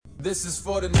This is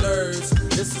for the nerds,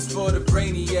 this is for the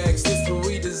brainiacs, this what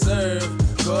we deserve.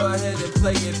 Go ahead and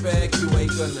play it back, you ain't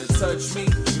gonna touch me,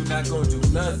 you not gonna do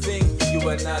nothing, you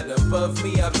are not above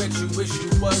me, I bet you wish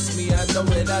you was me, I know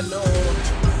it, I know.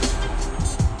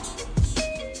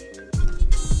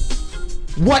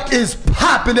 What is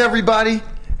poppin', everybody?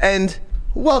 And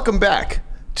welcome back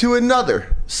to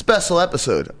another special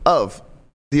episode of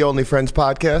the Only Friends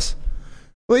podcast.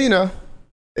 Well, you know,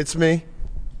 it's me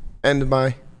and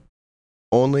my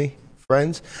only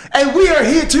friends, and we are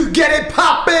here to get it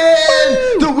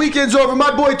poppin'. The weekend's over.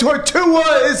 My boy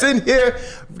Tortua is in here,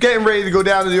 getting ready to go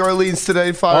down to the Orleans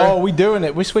today. Oh, we doing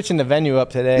it. We're switching the venue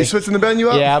up today. You switching the venue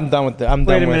up? Yeah, I'm done with the.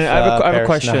 Wait a minute. I have a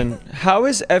question. How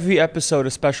is every episode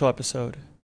a special episode?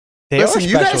 Listen,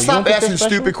 you guys stop asking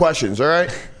stupid questions, all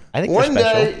right? I think one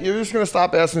day you're just gonna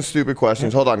stop asking stupid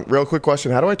questions. Hold on, real quick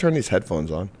question: how do I turn these headphones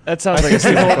on? That sounds like a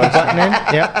stupid question. Button in?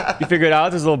 Yep. You figure it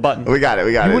out. There's a little button. We got it.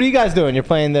 We got it. What are you guys doing? You're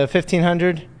playing the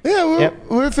 1500? Yeah,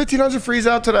 we're 1500 freeze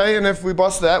out today, and if we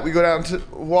bust that, we go down to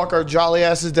walk our jolly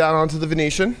asses down onto the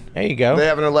Venetian. There you go. They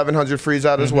have an 1100 freeze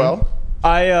out as well.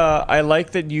 I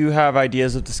like that you have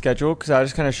ideas of the schedule because I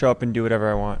just kind of show up and do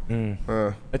whatever I want.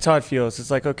 That's how it feels.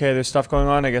 It's like, okay, there's stuff going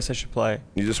on. I guess I should play.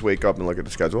 You just wake up and look at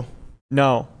the schedule?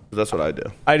 No. That's what I do.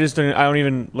 I don't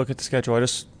even look at the schedule. I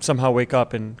just somehow wake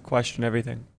up and question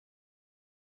everything.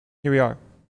 Here we are.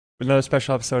 Another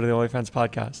special episode of the Only Friends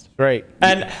podcast. Great.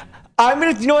 And I'm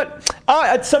going to, you know what?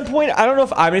 At some point, I don't know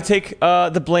if I'm going to take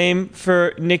the blame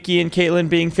for Nikki and Caitlin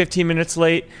being 15 minutes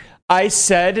late. I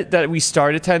said that we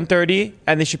start at 10:30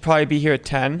 and they should probably be here at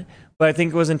 10. But I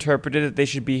think it was interpreted that they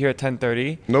should be here at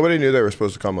 10:30. Nobody knew they were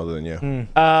supposed to come other than you.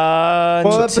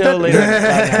 Until later.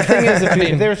 The thing is,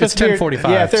 if they were supposed to be here, 10:45.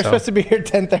 yeah, if they're supposed to be here at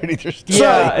 10:30, they're still.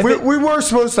 Yeah, we were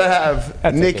supposed to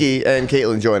have Nikki and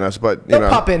Caitlin join us, but you They'll know,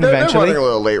 pop in they're eventually. running a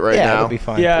little late right now. It'll be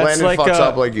fine. Yeah, it's Landon like fucks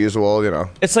up like usual, you know.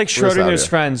 It's like We're just out Schrodinger's here.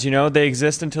 friends, you know? They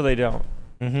exist until they don't.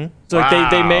 So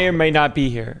like they may or may not be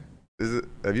here.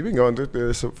 Have you been going through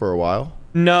this for a while?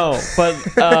 No, but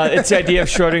it's the idea of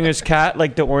Schrodinger's cat,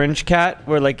 like the orange cat,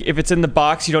 where like if it's in the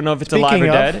box, you don't know if it's alive or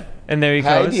dead. And there he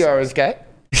goes. Hi, orange cat.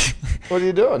 What are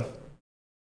you doing?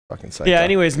 Fucking psycho. Yeah,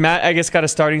 anyways, Matt, I guess, got a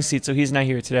starting seat, so he's not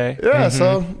here today. Yeah,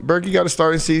 so Berkey got a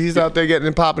starting seat. He's out there getting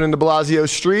and popping in the Blasio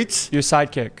streets. Your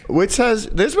sidekick. Which there's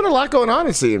been a lot going on,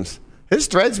 it seems. His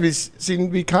threads seem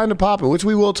to be kind of popping, which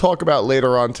we will talk about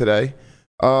later on today.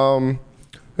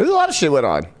 There's a lot of shit went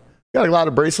on. Got a lot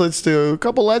of bracelets to a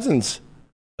couple legends.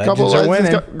 Legends are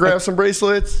winning. Grab some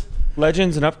bracelets.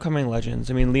 Legends and upcoming legends.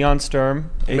 I mean, Leon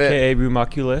Sturm, a.k.a.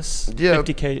 Rumoculus, Yeah.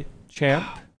 50K champ.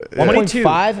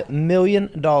 $1.5 million.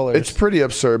 It's pretty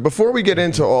absurd. Before we get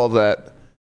into all that,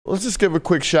 let's just give a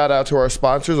quick shout out to our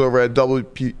sponsors over at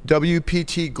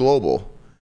WPT Global.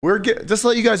 Just to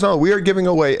let you guys know, we are giving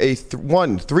away a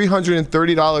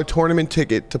 $330 tournament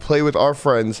ticket to play with our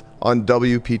friends on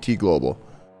WPT Global.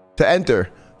 To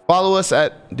enter, follow us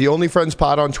at The Only Friends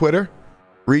Pod on Twitter,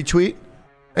 retweet,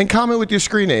 and comment with your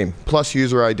screen name plus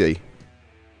user ID.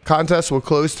 Contest will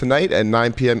close tonight at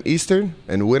 9 p.m. Eastern,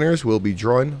 and winners will be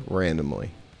drawn randomly.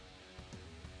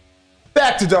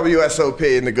 Back to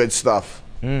WSOP and the good stuff.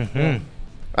 I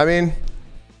mean,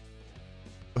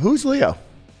 who's Leo?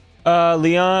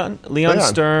 Leon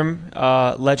Sturm,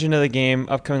 legend of the game,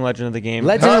 upcoming legend of the game.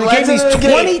 Legend of the game. He's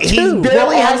 22. He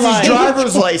barely has his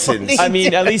driver's license. I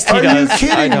mean, at least he Are does. you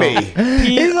kidding me?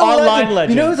 He's a online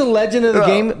legend. You know who's a legend of the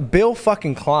game? Bill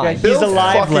fucking Klein. Yeah, he's a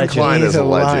live fucking legend. Klein He's is a a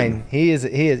legend. line. He is.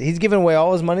 He's giving away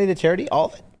all his money to charity. All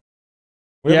of it.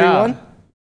 Whatever he won.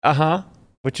 Uh-huh.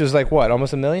 Which was like what?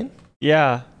 Almost $1 million?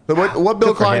 Yeah. So what Bill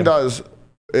Good for Klein him. does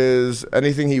is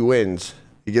anything he wins,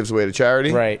 he gives away to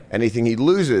charity. Right. Anything he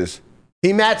loses,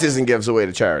 he matches and gives away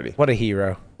to charity. What a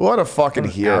hero. What a fucking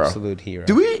hero. Absolute hero.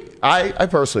 I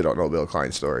personally don't know Bill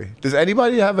Klein's story. Does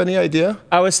anybody have any idea?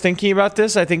 I was thinking about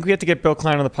this. I think we have to get Bill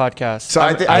Klein on the podcast. So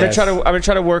I'm gonna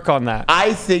try to work on that.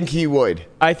 I think he would.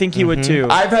 I think he would too.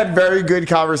 I've had very good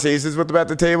conversations with him at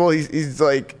the table. He's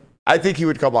like, I think he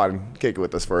would come on and kick it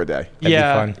with us for a day. That'd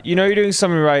be fun. You know you're doing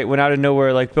something right when out of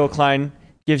nowhere, like Bill Klein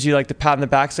gives you like the pat on the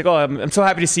back. It's like, oh, I'm so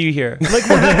happy to see you here. I'm like,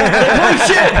 what? Like, holy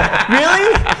shit,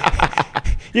 really?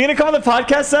 You're gonna come on the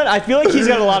podcast set? I feel like he's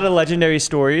got a lot of legendary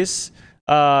stories.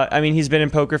 I mean, he's been in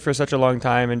poker for such a long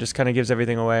time and just kind of gives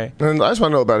everything away. And I just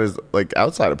want to know about his like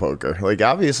outside of poker. Like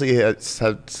obviously he has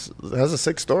a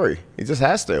sick story. He just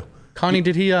has to. Connie,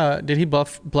 did he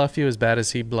bluff you as bad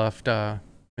as he bluffed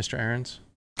Mr. Aarons?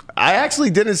 I actually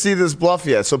didn't see this bluff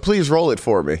yet, so please roll it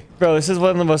for me. Bro, this is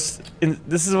one of the most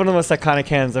iconic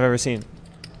hands I've ever seen.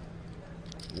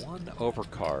 One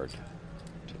overcard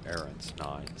to Aaron's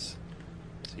nines.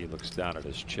 As he looks down at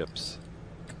his chips.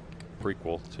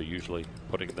 prequel to usually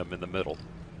putting them in the middle.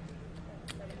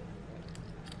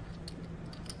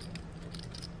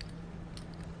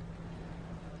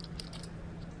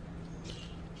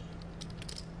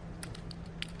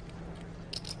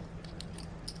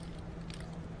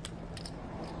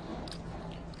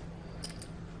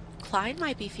 Klein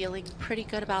might be feeling pretty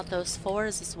good about those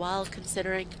 4s as well,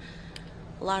 considering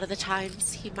a lot of the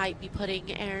times he might be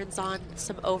putting Aaron's on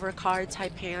some overcard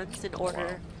type hands in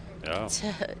order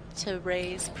to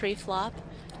raise pre-flop.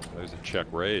 There's a check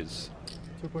raise.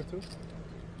 2.2.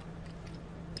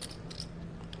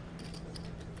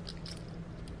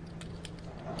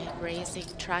 And raising,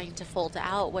 trying to fold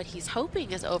out what he's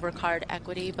hoping is overcard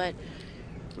equity, but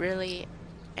really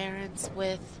Aaron's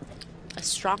with a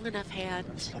strong enough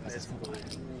hand, I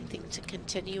think, to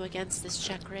continue against this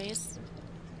check raise.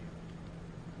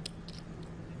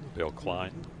 Bill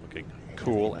Klein looking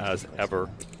cool as ever,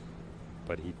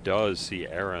 but he does see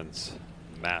Aaron's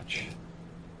match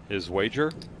his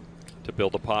wager to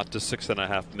build a pot to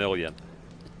 $6.5 million.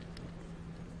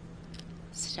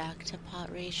 Stack to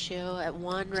pot ratio at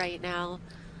 1 right now.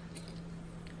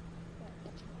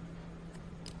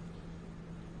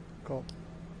 Cool.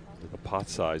 The pot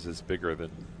size is bigger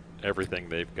than everything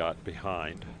they've got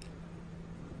behind.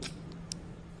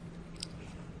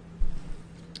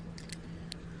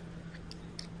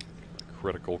 A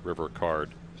critical river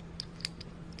card.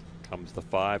 Comes the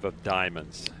 5 of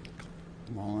diamonds.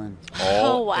 All in.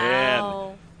 Oh,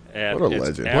 wow. In. And What a it's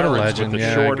legend. Aaron's What a legend. with the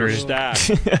Yeah, I shorter agree. stack.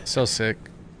 So sick.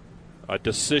 A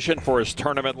decision for his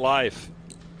tournament life.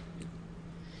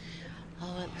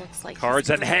 Oh, it looks like Cards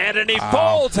he's in hand, and he Wow.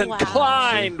 folds, and Wow.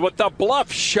 Klein with the bluff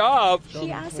shove.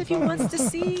 He asked if he wants to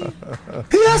see. He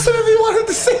asked him if he wanted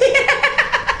to see it.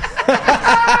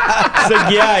 It's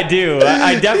like, yeah, I do.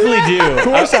 I definitely do. Of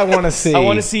course, I want to see. I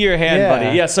want to see your hand, Yeah.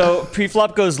 buddy. Yeah, so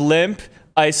pre-flop goes limp,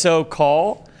 ISO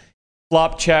call,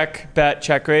 flop check, bet,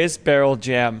 check raise, barrel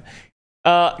jam.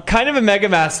 Kind of a mega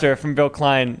master from Bill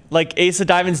Klein. Like ace of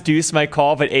diamonds deuce might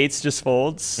call, but eights just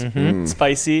folds.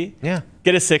 Spicy. Yeah.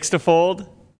 Get a 6 to fold.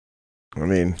 I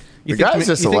mean, You the think, guy's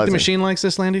just you a think the legend. machine likes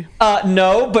this, Landy?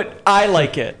 No, but I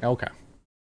like it. Okay.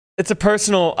 It's a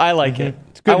personal. I like it.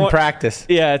 It's good I in want- practice.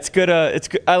 Yeah, it's good. It's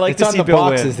good. I like It's to on see the Bill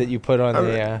boxes win. that you put on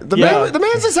the. Yeah. The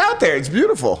man's just out there. It's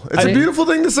beautiful. It's a mean- beautiful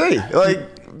thing to see.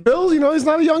 Like Bill, you know, he's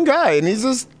not a young guy, and he's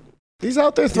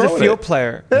out there He's throwing a field it.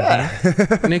 player. Yeah.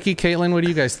 Nikki, Caitlin, what do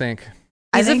you guys think?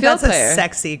 I He's a think field that's player. a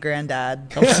sexy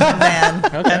granddad man,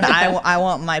 Okay. and I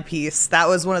want my piece. That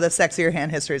was one of the sexier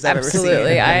hand histories I've Absolutely. ever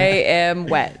seen. I am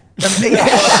wet. Yeah.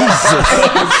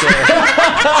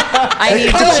 I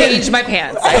need to change my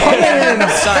pants.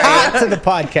 Sorry. Hot to the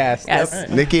podcast. Yes.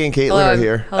 Nikki and Caitlin Hello. are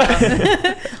here.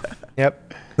 Hello.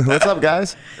 Yep. What's up,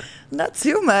 guys? Not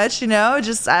too much, you know.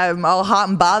 Just I'm all hot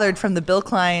and bothered from the Bill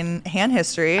Klein hand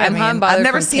history. I'm hot and bothered I've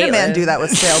never from seen a man Caitlin. do that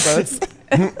with sailboats.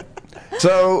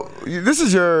 So this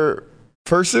is your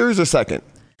first series or second?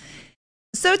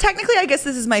 So technically, I guess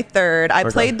this is my third. I Okay.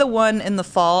 played the one in the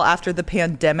fall after the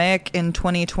pandemic in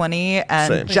 2020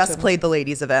 and Same. just played the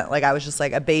ladies event. Like I was just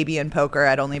like a baby in poker.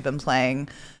 I'd only been playing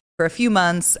for a few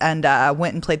months and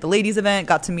went and played the ladies event,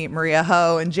 got to meet Maria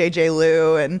Ho and JJ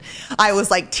Liu. And I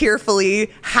was like tearfully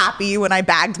happy when I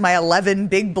bagged my 11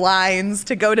 big blinds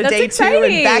to go to That's day exciting.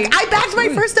 2. And I bagged my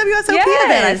first WSOP Yes.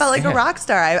 event. I felt like a rock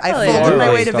star. I Hell folded yeah. my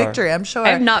Rock way to star. victory, I'm sure. I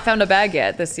have not found a bag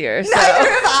yet this year. So Neither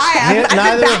have I. I've been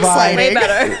Neither have I. backsliding. way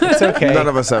better. It's okay. None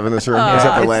of us have in this room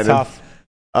except for It's Landon. tough.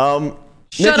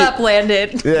 Shut Nikki- up,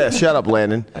 Landon. Yeah, shut up,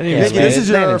 Landon. didn't Nikki, even this say is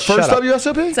it. your Landon, first shut up.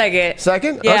 WSOP? Second.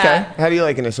 Second? Yeah. Okay. How do you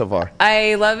liking it so far?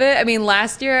 I love it. I mean,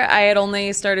 last year I had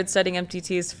only started studying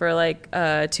MTTs for like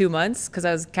 2 months because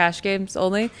I was cash games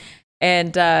only.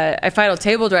 And I final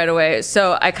tabled right away.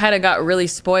 So I kind of got really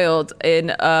spoiled in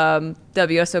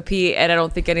WSOP, and I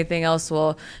don't think anything else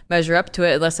will measure up to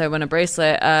it unless I win a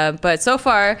bracelet. But so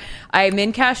far, I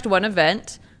min cashed one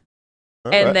event.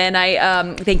 Alright. And then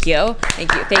I, thank you.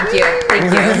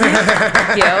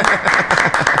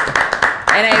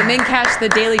 And I min cashed the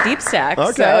daily deep stack.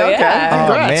 Okay, so, okay. yeah.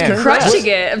 Congrats, man. congrats. Crushing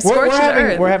it. I'm scorching the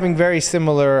earth. We're having very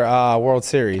similar World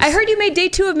Series. I heard you made day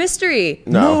 2 of mystery.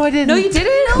 No. I didn't. No, you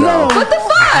didn't? No. What the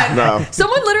fuck? No.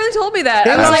 Someone literally told me that.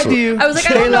 They I was lied like, to you. I was like,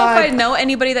 I They don't know if I lied. know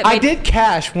anybody that I made. did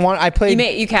cash one. I played.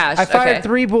 You cashed. I fired okay.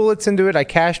 3 bullets into it. I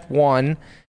cashed 1.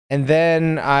 And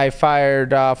then I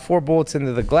fired 4 bullets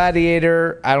into the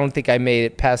Gladiator. I don't think I made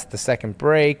it past the second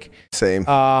break. Same.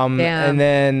 Damn. And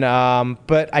then,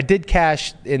 but I did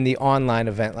cash in the online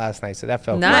event last night, so that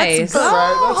felt Nice. All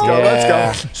right, let's go. Yeah.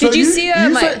 Let's go. So Did you see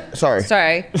my? said- sorry.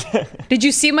 Sorry. Did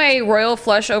you see my royal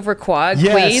flush over quad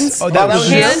Yes. queens? Oh, that was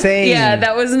hand? insane. Yeah,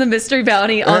 that was in the mystery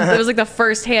bounty. It was like the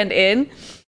first hand in.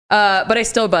 But I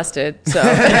still busted, so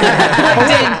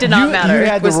it did not matter. You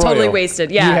had It was the totally royal. wasted.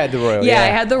 Yeah, You had the royal, Yeah,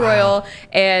 yeah. I had the royal,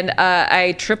 and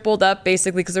I tripled up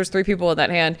basically because there's 3 people in that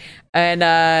hand,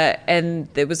 and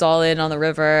it was all in on the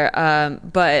river.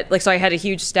 But like, so I had a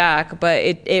huge stack, but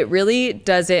it really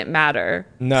doesn't matter.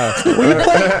 No.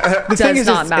 The thing is,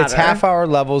 not it's matter. half-hour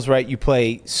levels, right? You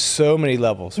play so many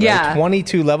levels, right? Yeah.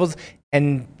 22 levels.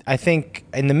 And I think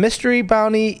in the Mystery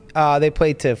Bounty, they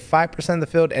played to 5% of the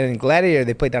field. And in Gladiator,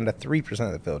 they played down to 3%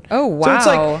 of the field. Oh, So it's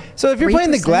wow. like, so if you're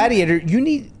playing the 3%? Gladiator, you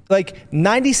need, like,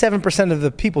 97% of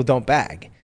the people don't bag.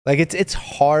 Like, it's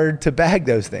hard to bag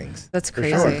those things. That's For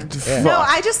crazy. sure. Yeah. No,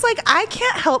 I just like I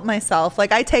can't help myself.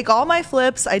 Like I take all my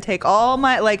flips. I take all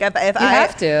my like if I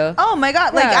have to. Oh my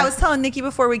god! Like Yeah. I was telling Nikki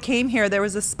before we came here, there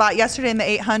was a spot yesterday in the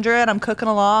 800. I'm cooking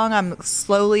along. I'm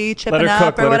slowly chipping her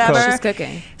up cook, or let her cook. whatever. She's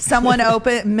cooking. Someone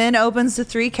opens to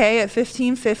 3K at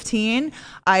 15-15.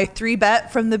 I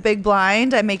 3-bet from the big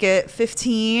blind. I make it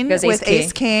 15 Goes with ace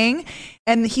ace king.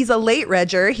 And he's a late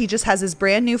regger. He just has his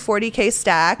brand new 40K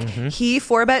stack. He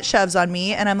 4-bet shoves on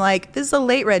me, and I'm like, this is a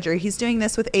late regger. He's doing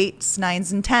this with 8s,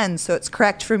 9s, and 10s, so it's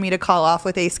correct for me to call off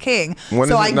with ace king. When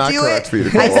so is it I not do correct it. for you to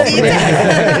call I off see with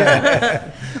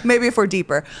that. Maybe if we're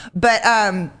deeper. But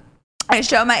I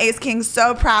show my ace king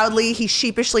so proudly. He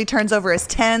sheepishly turns over his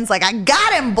 10s, like, I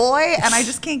got him, boy. And I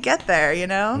just can't get there, you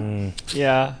know?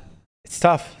 Yeah. It's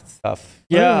tough. It's tough.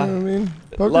 Yeah. I mean,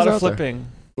 A poker's lot of out there. flipping.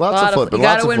 Lots of flipping. You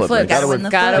gotta Lots of win flipping. flips. Gotta win.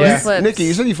 Gotta flips. win flips. Nikki,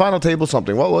 you said you final table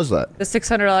something. What was that? The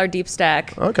 $600 deep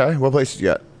stack. Okay. What place did you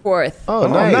get? 4th. Oh,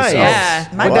 nice. nice. Yeah.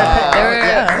 My Wow. bad. There were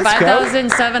Yeah, let's go.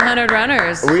 5,700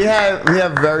 runners. We have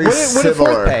very What did similar.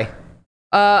 fourth pay?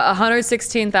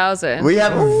 116,000. We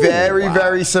have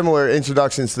very similar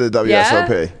introductions to the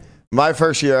WSOP. My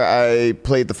first year, I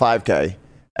played the 5K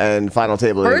and final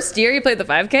table. First year you played the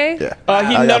 5K? Yeah. No,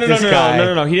 I got this guy.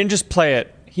 no. He didn't just play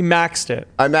it. He maxed it.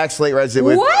 I maxed late reds it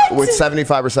with What?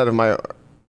 75% of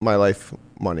my life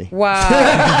money. Wow.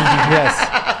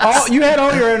 Yes. You had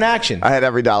all your own action. I had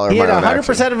every dollar of He my had own 100%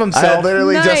 action. of himself. I had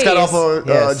literally just got Nice. off a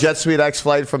Yes. Jet Suite X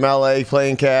flight from LA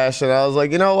playing cash, and I was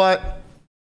like, you know what?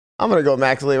 I'm gonna go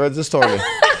max late reds this tournament.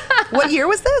 What year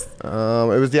was this? It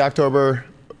was the October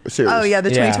series. Oh, yeah, the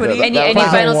Yeah. 2020. And you That was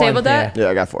final one, tabled that? Yeah,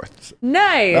 I got fourth.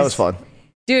 Nice. That was fun.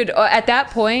 Dude, at that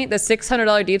point, the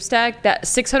 $600 deep stack, that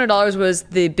 $600 was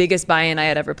the biggest buy-in I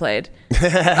had ever played. I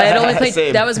had only played,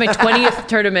 Same. that was my 20th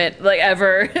tournament, like,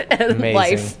 ever in Amazing.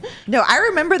 life. No, I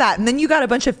remember that. And then you got a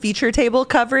bunch of feature table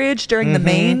coverage during the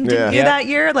main, didn't Yeah. you, that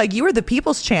year? Like, you were the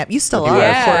people's champ. You still You are, are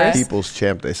Yeah. of course. people's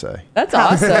champ, they say. That's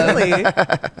awesome. Absolutely.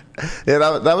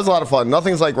 Yeah, that was a lot of fun.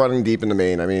 Nothing's like running deep in the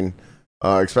main. I mean,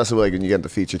 especially like when you get the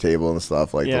feature table and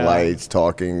stuff, like the Yeah. lights,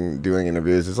 talking, doing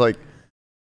interviews. It's like,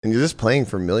 and you're just playing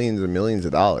for millions and millions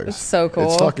of dollars. It's so cool.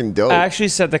 It's fucking dope. I actually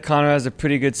said that Connor has a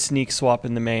pretty good sneak swap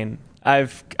in the main.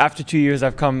 After 2 years,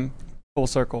 I've come full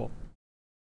circle.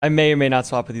 I may or may not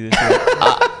swap with you this year.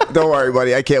 Don't worry,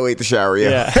 buddy. I can't wait to shower you.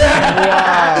 Yeah.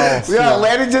 Wow. Yeah,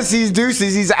 Landon just sees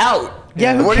deuces. He's out.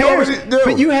 Yeah, who What do you want cares? me to do?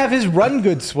 But you have his run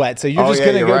good sweat, so you're Oh, just yeah,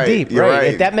 gonna you're go right. deep, You're right?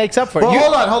 right. That makes up for it. Well, You-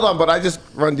 hold on. But I just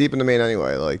run deep in the main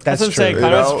anyway. Like That's That's what I'm saying. true.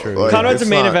 Conrad's, You know, like, Conrad's a it's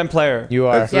main not- event player. You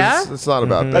are. Yeah? It's not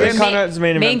about I that. think Conrad's a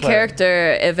main event player.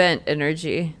 character event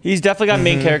energy. He's definitely got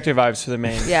main character vibes for the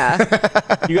main. Yeah.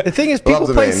 The thing is, Love people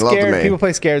the play main, love the scared. main. People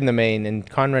play scared in the main, and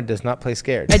Conrad does not play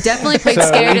scared. I definitely played So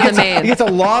scared he in the gets- He main. gets a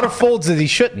lot of folds that he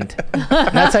shouldn't. And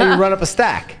that's how you run up a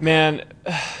stack. Man,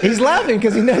 He's laughing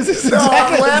because he knows this is No,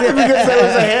 I'm exactly laughing because there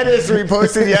was a hand history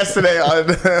posted yesterday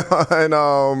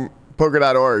on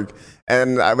poker.org,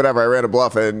 and I ran a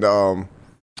bluff, and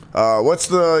what's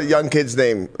the young kid's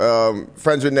name?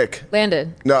 Friends with Nick?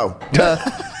 Landon. No.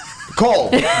 Cole. Cole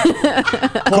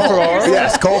Ferraro?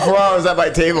 Yes, Cole Ferraro was at my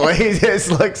table. He just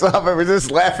looks up and we're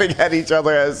just laughing at each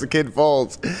other as the kid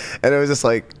folds, and it was just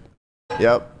like,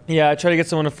 yep. yeah, I tried to get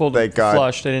someone to fold Thank God.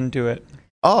 flush. They didn't do it.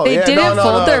 Oh, They yeah, didn't no,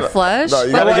 fold their no. flush? No,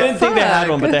 you Well, gotta I didn't get, think they had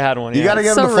one, but they had one. you Yeah. gotta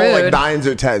get So them to fold like rude. nines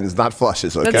or tens, not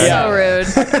flushes. Okay. That's Yeah.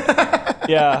 so rude.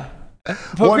 Yeah.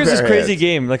 Poker's this pair of crazy hands.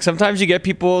 game. Like sometimes you get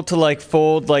people to like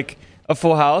fold like a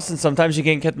full house, and sometimes you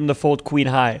can't get them to fold queen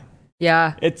high.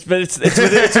 Yeah. It's within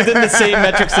the same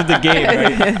metrics of the game.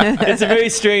 Right? It's a very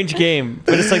strange game,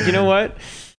 but it's like, you know what?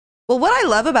 Well, what I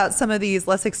love about some of these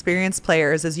less experienced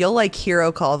players is you'll like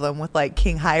hero call them with like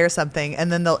king high or something, and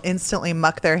then they'll instantly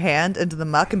muck their hand into the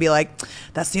muck and be like,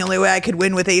 that's the only way I could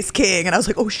win with ace king. And I was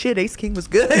like, oh shit, ace king was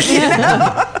good. You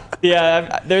know?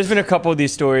 Yeah, there's been a couple of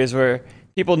these stories where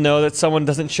people know that someone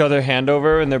doesn't show their hand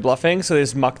over and they're bluffing, so they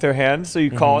just muck their hand. So you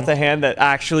call with a hand that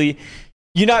actually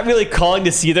You're not really calling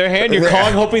to see their hand. You're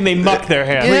calling hoping they muck their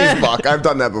hand. Please muck. I've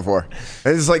done that before.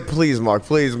 And it's like, please muck.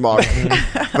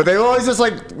 But they always just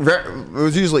like, it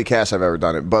was usually cash I've ever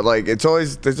done it. But like, it's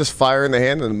always, they just fire in the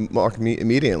hand and muck me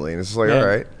immediately. And it's just like, all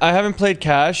right. I haven't played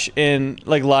cash in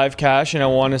like live cash, and I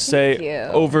want to say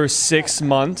you. over 6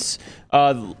 months.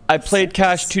 I played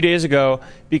cash 2 days ago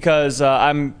because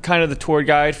I'm kind of the tour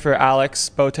guide for Alex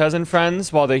Botez and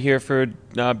friends while they're here for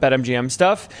BetMGM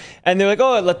stuff. And they're like,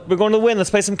 oh, we're going to win. Let's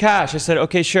play some cash. I said,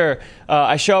 okay, sure.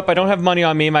 I show up. I don't have money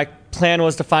on me. My plan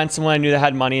was to find someone I knew that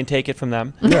had money and take it from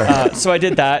them. So I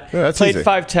did that. Yeah, played easy.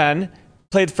 5-10.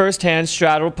 Played first hand,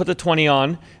 straddle, put the 20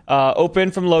 on,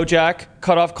 open from low jack,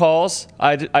 cut off calls.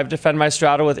 I've defended my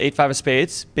straddle with 8-5 of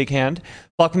spades, big hand.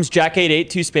 Flop comes jack 8-8,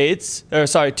 2 spades, or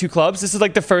sorry, 2 clubs. This is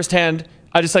like the first hand.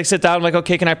 I just like sit down, I'm like,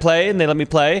 okay, can I play? And they let me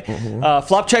play.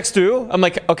 Flop checks through. I'm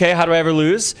like, okay, how do I ever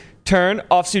lose? Turn,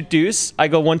 offsuit deuce. I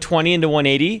go 120 into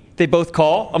 180. They both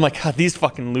call. I'm like, God, these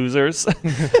fucking losers.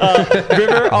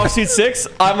 River, offsuit 6.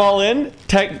 I'm all in.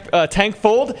 Tank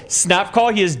fold. Snap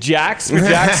call. He has jacks for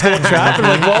jacks still trapped.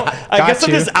 I'm like, well, I guess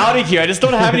I'm just out of here. I just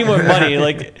don't have any more money.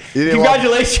 Like,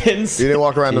 congratulations. You didn't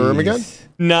walk around the room again?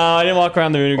 No, I didn't walk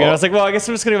around the room again. I was like, well, I guess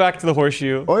I'm just going to go back to the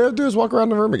horseshoe. All you have to do is walk around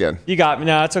the room again. You got me.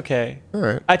 No, it's okay. All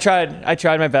right. I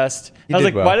tried my best. I was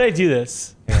like, well. why did I do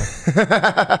this?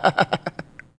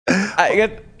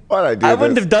 I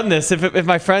wouldn't have done this if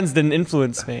my friends didn't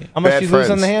influence me. How much Bad you lose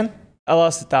on friends. the hand? I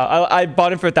lost 1,000. I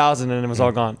bought it for 1,000 and it was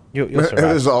all gone. You'll It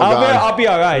survive. was all I'll gone. be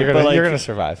all right. You're but like, gonna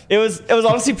survive. It was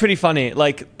honestly pretty funny.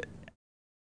 Like,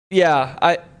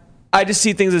 yeah, I just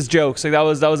see things as jokes. Like that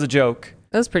was a joke.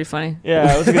 That was pretty funny.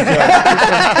 Yeah, it was a good joke.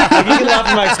 Like, you can laugh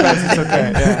at my expense. It's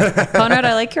okay. Yeah. Conrad,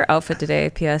 I like your outfit today.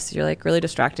 P.S. You're like really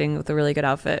distracting with a really good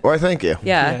outfit. Why, thank you.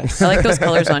 Yeah, I like those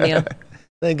colors on you.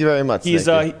 Thank you very much. He's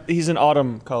Thank you. he's an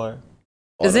autumn color.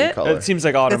 Is Autumn it? color. It seems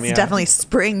like autumn. It's yeah. definitely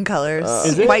spring colors,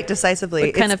 Is it? quite decisively.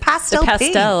 Like kind it's of pastel,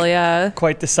 pastel, pink. yeah.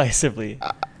 Quite decisively.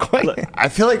 I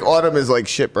feel like autumn is like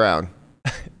shit brown.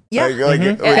 Yeah. Like, I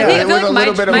with feel a like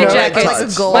little bit of my a red jacket's,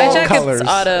 touch. gold my jacket's colors.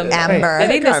 autumn. Amber. I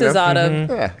think this Kind is of. autumn.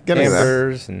 Yeah, getting there.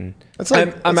 Ambers and It's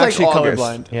like, I'm it's actually like August.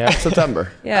 colorblind. yeah,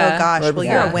 September. Yeah. Oh gosh, well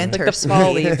Yeah. you're a winter. Like the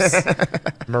small leaves.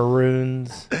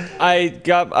 maroons.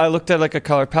 I looked at like a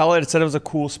color palette. It said it was a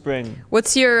cool spring.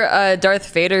 What's your Darth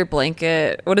Vader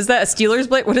blanket? What is that? A Steelers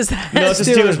blanket? What is that? No, it's a Steelers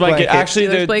Steelers blanket. blanket. Actually,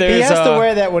 Steelers blanket. He there's has to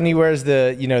wear that when he wears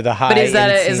the the high. But is that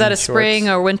a inseam spring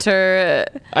shorts. or winter?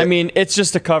 I mean, it's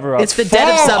just a cover up. It's the dead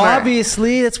of Fall, summer.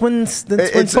 obviously. That's when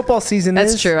It's- football season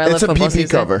is. That's true. I love It's a football PP season.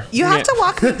 cover. You have to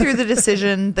walk me through the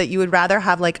decision that you would rather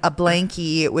have like a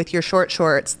blankie with your short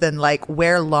shorts than like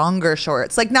wear longer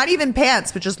shorts. Like not even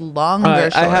pants, but just longer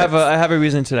shorts. I have a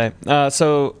reason today.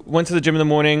 So went to the gym in the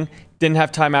morning. Didn't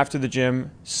have time after the gym,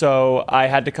 so I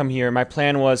had to come here. My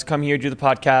plan was come here, do the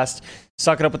podcast,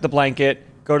 suck it up with the blanket,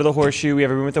 go to the horseshoe. We have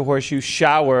a room with the horseshoe,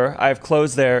 shower. I have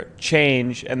clothes there,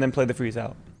 change, and then play the freeze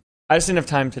out. I just didn't have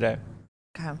time today.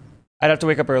 Okay. I'd have to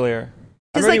wake up earlier.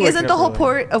 I'm Because already like, isn't waking the up whole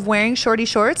early. point of wearing shorty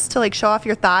shorts to like show off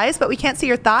your thighs? But we can't see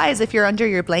your thighs if you're under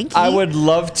your blankie. I would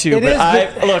love to, It but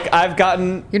is I've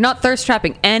gotten. You're not thirst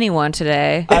trapping anyone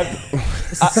today.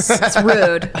 It's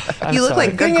rude. You look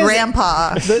like thing a is-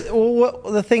 grandpa.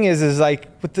 The thing is like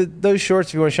with those shorts,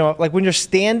 if you want to show up, like when you're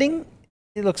standing,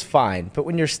 it looks fine. But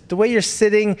when the way you're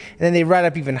sitting, and then they ride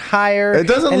up even higher, It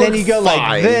doesn't and then look you go fine,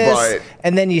 like this, but-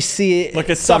 and then you see it. Look,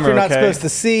 it's stuff summer, you're not okay? supposed to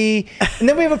see, and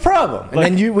then we have a problem.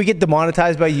 And then we get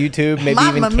demonetized by YouTube, maybe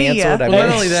Mamma even mia. canceled. I Well, mean,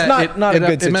 not only it's that, not a good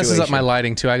it situation. messes up my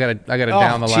lighting too. I gotta Oh,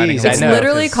 down the lighting. jeez, a I It's little know. bit.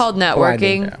 literally 'cause called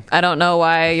blinding. networking. I don't know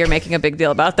why you're making a big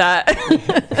deal about that.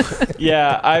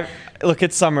 Yeah, look,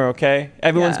 it's summer, okay?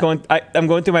 Everyone's Yeah. going. I'm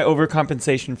going through my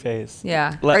overcompensation phase.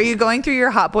 Yeah. Are you going through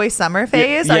your hot boy summer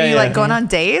phase? Are yeah, you yeah. like going on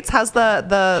dates? How's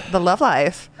the love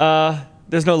life?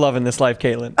 There's no love in this life,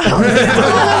 Caitlin. No, there's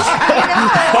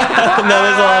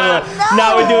a lot of love.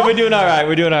 No, we're doing all right.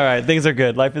 We're doing all right. Things are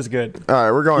good. Life is good. All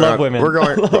right, we're going Love on. women. We're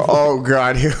going. Oh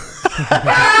God, you.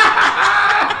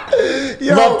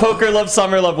 Yo, Love poker, love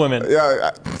summer, love women.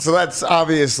 Yeah, so that's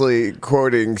obviously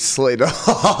quoting Slay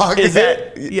Dog. Is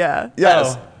it? Yeah.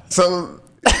 Yes. Oh. So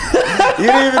you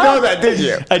didn't even know that, did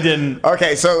you? I didn't.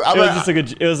 Okay, so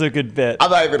It was a good bit.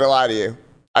 I'm not even gonna lie to you.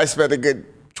 I spent a good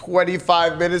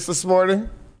 25 minutes this morning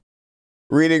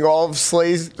reading all of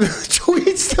Slay's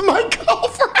tweets to my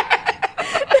girlfriend.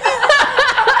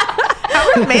 How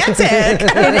romantic. In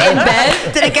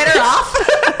bed? Did it get her off?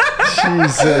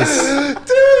 Jesus. Dude,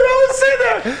 I was sitting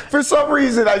there. For some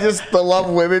reason, the love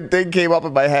women thing came up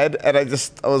in my head, and I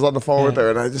was on the phone with her,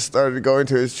 and I just started going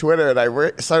to his Twitter, and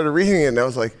I started reading it, and I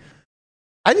was like,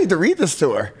 I need to read this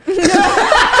to her.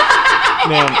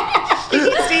 Man, She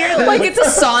needs to hear Like it's a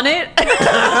sonnet.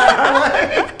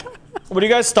 What are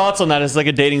you guys' thoughts on that? As like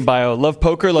a dating bio? Love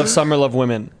poker, love summer, love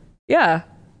women. Yeah,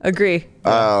 agree.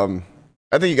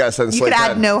 I think you guys send You Slate could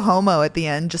 10. add no homo at the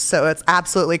end just so it's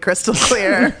absolutely crystal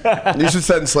clear. You should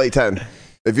send Slate 10.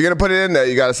 If you're going to put it in there,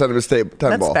 you got to send him a Slate 10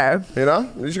 That's ball. fair. You know?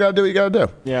 You just got to do what you got to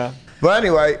do. Yeah. But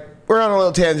anyway, we're on a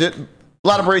little tangent. A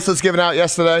lot of bracelets given out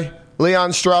yesterday.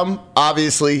 Leon Strum,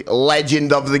 obviously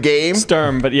legend of the game.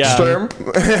 Sturm, but yeah. Sturm,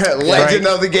 legend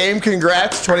of the game.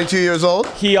 Congrats, 22 years old.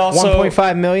 He also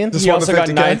 1.5 million. Just He won the also got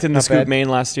 50K? ninth in the Not Scoop bad. main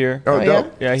last year. Oh, yeah?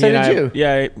 dope. Yeah, he So and did I. you?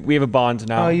 Yeah, we have a bond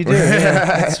now. Oh, you do. Yeah,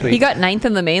 that's sweet. He got 9th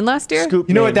in the main last year. Scoop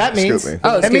You know main. what that means? Scoop me.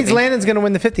 Oh, that scoop means me. Landon's going to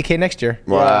win the 50K next year.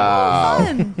 Wow.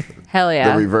 Hell The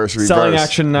yeah. reverse. Selling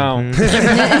action now.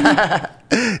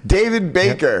 David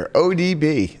Baker,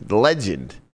 ODB, the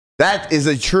legend. That is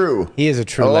a true He is a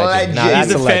true legend. Nah, Legend. that's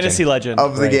He's a legend. fantasy legend.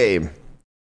 of the Right. game.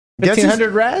 Gets his-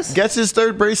 1500 Raz? Gets his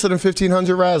third bracelet in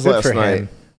 1500 Raz Good last for night. him.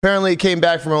 Apparently, he came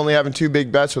back from only having 2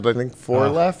 big bets with I think 4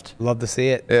 Oh. left. Love to see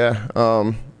it. Yeah. But at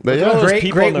all yeah. those Great,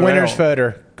 people great in the winners rail.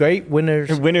 photo. Great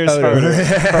winners. Winners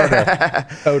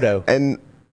Photo. And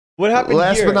What happened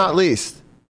last here? but not least,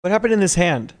 What happened in this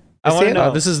hand? I This want to hand?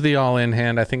 know. This is the all-in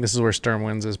hand. I think this is where Sturm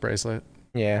wins his bracelet.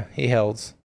 Yeah, he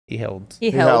held. He held.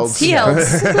 held. He held.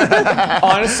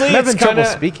 Honestly, I'm having it's trouble kind of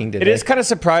speaking today. It is kind of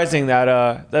surprising that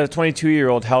that a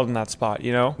 22-year-old held in that spot.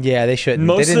 You know. Yeah, they shouldn't.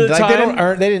 Most they didn't, of the like, they time- don't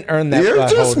earn. They didn't earn that. you're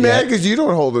just hold mad yet. because you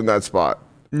don't hold in that spot.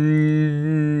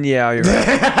 Yeah, you're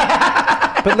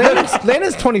right. But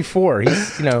Landon's 24.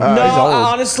 He's No, he's old.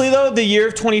 honestly though, the year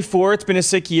of 24, it's been a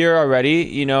sick year already.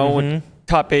 You know, with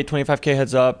top 8, 25K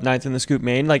heads up, 9th in the Scoop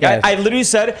main. Like Yeah. I literally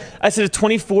said, at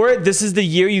 24, this is the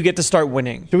year you get to start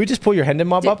winning. Should we just pull your Hendon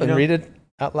mob up and no. read it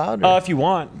out loud? or- If you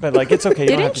want, but like it's okay. You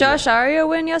don't have Didn't to do it. Josh Aria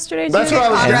win yesterday too? That's what I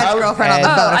was Congrats, getting. girlfriend on the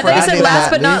Oh, phone. I thought you said last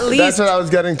but not least. That's what I was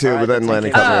getting to, but then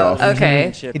Landon cut me Oh, off.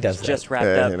 okay. He does that. Just wrapped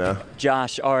Yeah, up. you know.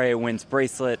 Josh Aria wins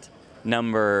bracelet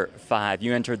number 5.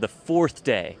 You entered the 4th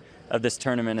day of this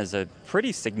tournament as a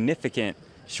pretty significant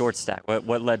short stack.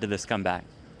 What led to this comeback?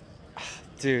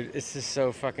 Dude, this is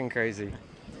so fucking crazy.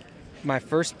 My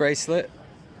first bracelet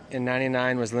in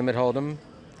 99 was Limit Hold'em.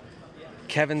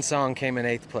 Kevin Song came in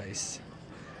 8th place.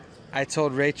 I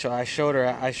told Rachel, I showed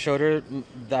her,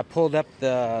 I pulled up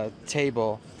the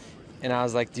table and I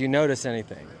was like, do you notice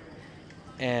anything?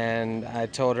 And I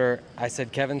told her, I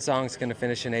said, Kevin Song's gonna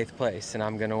finish in 8th place and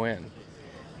I'm gonna win.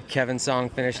 Kevin Song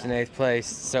finished in 8th place,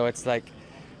 so it's like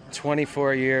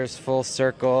 24 years full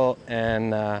circle,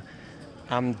 and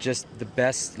I'm just the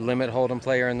best Limit Hold'em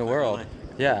player in the world.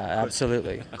 Yeah,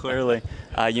 absolutely. Clearly.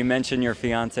 You mentioned your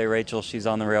fiance, Rachel. She's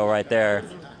on the rail right there.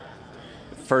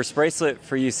 First bracelet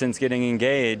for you since getting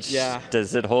engaged. Yeah.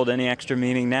 Does it hold any extra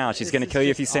meaning now? She's going to kill you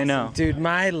if you say no. Dude,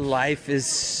 my life is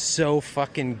so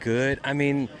fucking good. I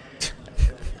mean,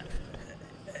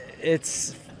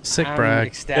 it's Sick I'm brag.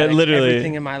 ecstatic. It literally-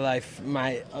 Everything in my life,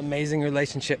 my amazing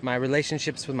relationship, my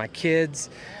relationships with my kids,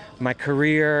 my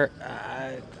career,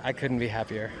 I couldn't be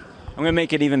happier. I'm going to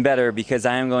make it even better because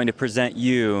I am going to present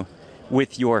you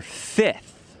with your 5th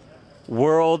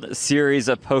World Series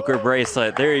of Poker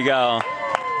bracelet. There you go.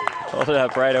 Hold it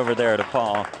up right over there to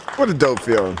Paul. What a dope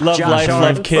feeling. Love Josh life, Aria.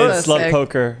 love kids, So love sick.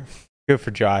 poker. Good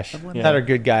for Josh. Yeah. Not a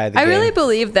good guy. At the I game. really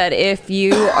believe that if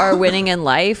you are winning in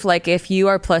life, like if you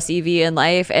are plus EV in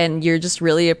life and you're just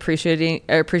really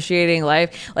appreciating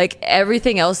life, like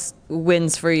everything else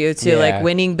wins for you too. Yeah. Like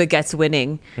winning begets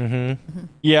winning.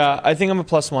 Yeah, I think I'm a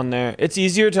 +1 there. It's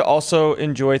easier to also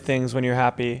enjoy things when you're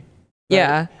happy.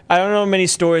 Yeah. I don't know many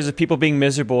stories of people being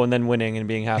miserable and then winning and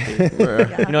being happy. You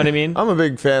know what I mean? I'm a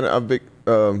big fan, a big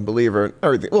believer in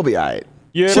everything. We'll be all right.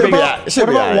 You're a Should big- be What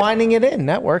about winding it in?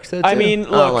 That works. Though, I too. mean,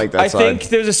 don't look, like that I side. think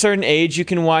there's a certain age you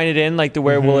can wind it in, like the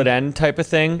where will it end type of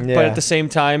thing. But Yeah. at the same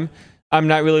time, I'm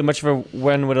not really much of a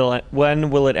when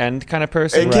will it end kind of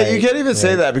person. And you can't even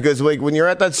say that because like when you're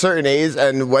at that certain age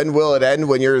and when will it end?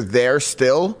 When you're there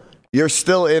still, you're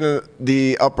still in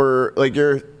the upper. Like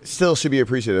you're still should be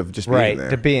appreciative of just being Right, there.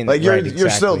 to being- like you're right,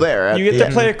 you're still exactly. there. You get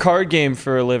to play a card game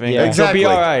for a living. Yeah. Like, you'll Exactly. be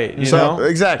all right. You So know?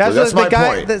 exactly. That's what my the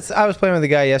guy, point. I was playing with a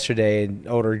guy yesterday, an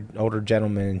older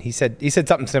gentleman. And he said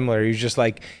something similar. He was just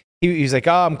like, he's like,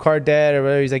 oh, I'm card dead or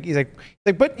whatever. He's like,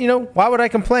 but you know, why would I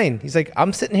complain? He's like,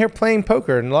 I'm sitting here playing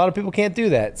poker, and a lot of people can't do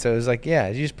that. So it's like, yeah,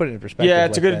 you just put it in perspective. Yeah,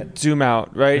 it's like a good that. zoom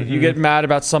out, right? You get mad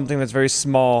about something that's very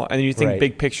small, and then you think Right.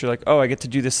 big picture, like, oh, I get to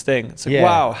do this thing. It's like, Yeah.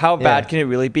 wow, how bad Yeah. can it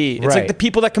really be? It's Right. like the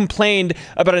people that complained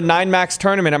about a 9-max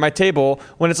tournament at my table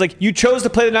when it's like, you chose to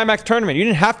play the 9-max tournament. You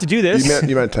didn't have to do this.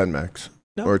 You meant 10 max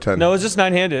or 10. No, it was just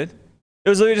 9-handed. It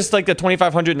was literally just like the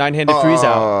 2,500 nine-handed freeze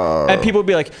out. And people would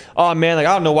be like, oh man, like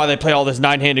I don't know why they play all this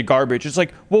nine-handed garbage. It's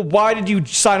like, well, why did you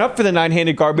sign up for the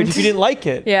nine-handed garbage if you didn't like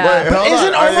it? Yeah. But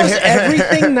isn't almost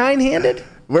everything nine-handed?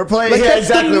 We're playing, yeah,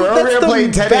 exactly. We're over here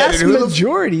playing 10-handed. Vast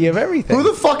majority of everything. Who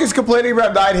the fuck is complaining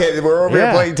about 9-handed? We're over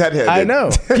here playing 10-handed. I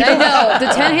know. I know. The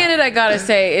 10-handed, I gotta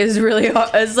say, is really hard.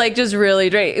 It's like just really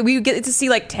great. We get to see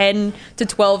like 10 to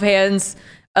 12 hands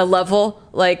a level,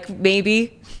 like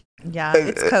maybe. Yeah,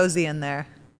 it's cozy in there.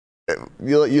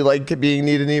 You like being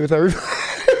knee to knee with everybody?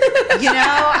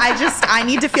 I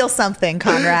need to feel something,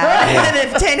 Conrad. And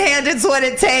if 10-handed's what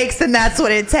it takes, then that's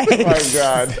what it takes. Oh my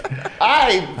God.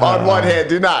 I, on one hand,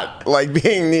 do not like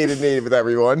being knee to knee with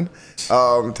everyone.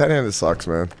 10-handed sucks,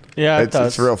 man. Yeah,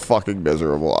 it's real fucking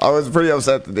miserable. I was pretty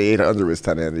upset that the 800 was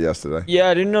 10-handed yesterday. Yeah,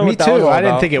 I didn't know Me what that too. was all I didn't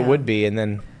about. think it would be, and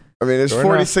then I mean, there's Sure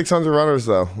enough. 4,600 runners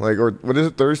though. Like, or what is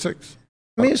it? 36?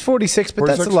 I mean, it's 46, but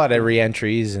that's 46? a lot of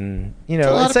re-entries, and a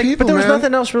lot it's of like, people, but there was man.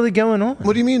 nothing else really going on.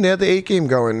 What do you mean? They had the 8 game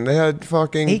going. They had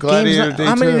fucking 8 Gladiator games. Day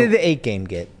How many 2. did the 8 game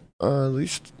get? At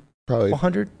least probably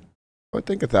 100, I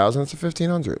think 1,000. It's a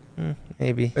 1,500.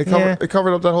 maybe. It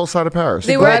covered up that whole side of Paris.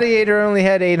 They were- Gladiator only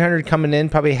had 800 coming in.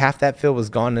 Probably half that field was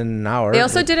gone in an hour. They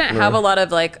also didn't have a lot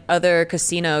of like other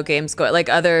casino games going, like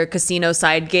other casino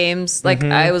side games. Like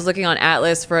I was looking on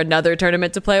Atlas for another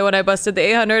tournament to play when I busted the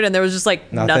 800, and there was just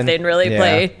like nothing really Yeah.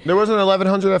 played. There wasn't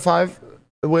 1,100 at 5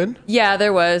 win. Yeah,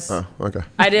 there was. Oh, okay.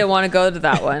 I didn't want to go to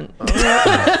that one.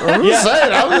 I'm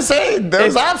just saying.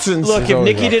 There's options. Look, if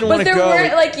Nikki didn't But want to there go,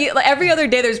 were like every other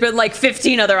day. There's been like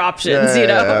 15 other options.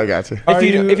 Yeah, I got you. if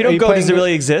you Are don't you go, playing does it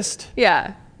really exist?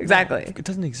 Yeah, exactly. It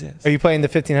doesn't exist. Are you playing the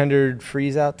 1500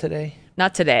 freeze out today?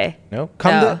 Not today. No.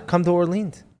 No. Come to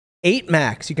Orleans. 8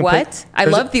 max. You can play- What? I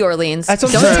There's love the Orleans. That's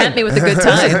Don't what I'm saying. tempt me with a good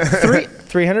time.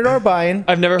 300 buy-in.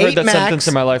 I've never heard 8 that max, sentence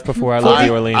in my life before. I love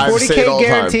the Orleans. I say it all 40K the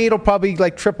time. guaranteed. It'll probably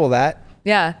like triple that.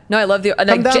 Yeah. No, I love the.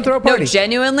 Come down, throw a party. No,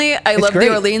 genuinely, I It's love great.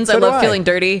 the Orleans. So I do love I. feeling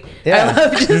dirty. Yeah. I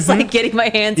love just like getting my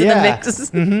hands in the Yeah.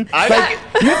 mix. Like,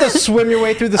 you have to swim your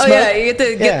way through the Oh smoke. yeah, you get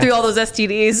to get through all those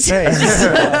STDs.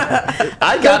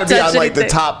 I gotta be touch on like the anything.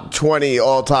 top 20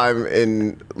 all time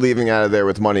in leaving out of there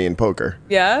with money in poker.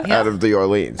 Yeah. Out of the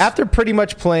Orleans. After pretty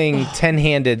much playing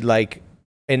 10-handed like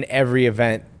in every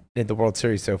event in the World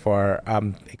Series so far,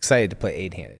 I'm excited to play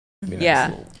 8-handed.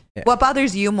 Yeah. What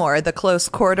bothers you more, the close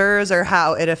quarters or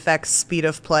how it affects speed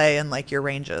of play and like your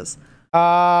ranges?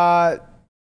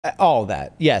 All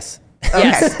that. Yes.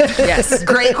 Yes. Yes.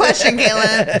 Great question,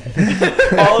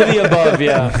 Caitlin. All of the above,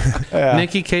 yeah.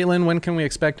 Nikki, Caitlin, when can we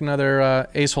expect another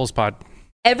Ace Holes pod?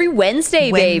 Every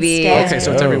Wednesday, baby. Wednesday. Okay,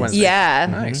 so it's every Wednesday. Yeah.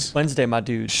 Nice. Wednesday, my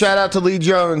dude. Shout out to Lee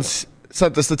Jones.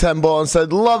 Sent us the 10 ball and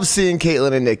said, love seeing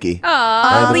Caitlin and Nikki.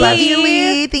 Aw,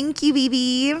 Lee. Thank you,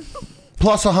 baby.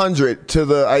 Plus 100 to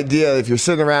the idea if you're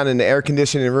sitting around in the air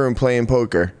conditioning room playing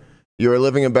poker, you are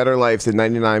living a better life than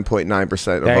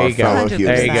 99.9% of There our you go. fellow 100%.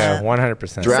 humans. There you go.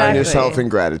 100%. Drown Exactly. yourself in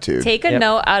gratitude. Take a Yep.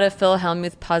 note out of Phil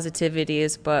Hellmuth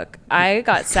Positivity's book. I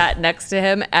got sat next to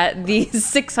him at the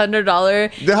 $600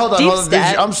 Hold on, deep hold on.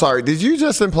 stat. I'm sorry. Did you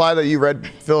just imply that you read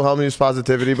Phil Hellmuth's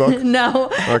Positivity book? No.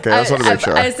 Okay, I just want to make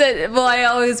sure. I said, well, I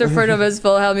always refer to him as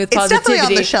Phil Hellmuth It's Positivity.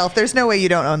 definitely on the shelf. There's no way you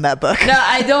don't own that book. No,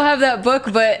 I don't have that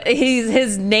book, but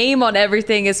his name on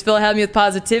everything is Phil Hellmuth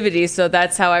Positivity, so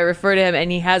that's how I refer to him,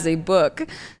 and he has a book.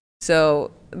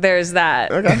 So there's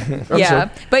that. Okay. I'm Yeah,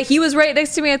 sure. but he was right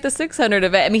next to me at the 600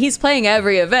 event. I mean, he's playing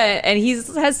every event, and he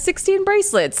has 16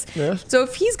 bracelets. Yes. So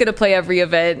if he's gonna play every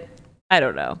event, I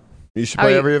don't know. You should How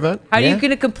play you- every event. How are Yeah. you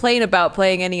gonna complain about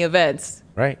playing any events?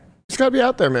 Right. It's got to be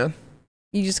out there, man.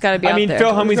 You just gotta be I out mean, there.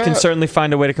 Phil Hellmuth can certainly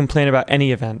find a way to complain about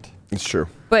any event. It's true.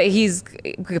 But he's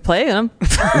playing them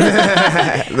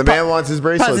The man wants his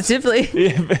bracelets. positively.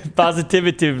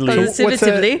 Positively.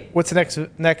 Positively. What's the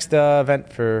next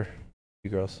event for you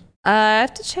girls? I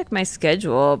have to check my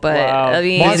schedule, but Wow. I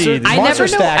mean, Monster- I Monster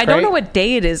never know. Stack, I don't right? know what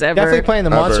day it is ever. Definitely playing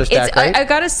the Monster Ever. Stack, It's, right? I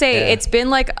gotta say, Yeah. it's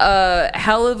been like a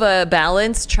hell of a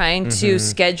balance trying to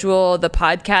schedule the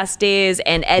podcast days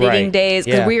and editing Right. days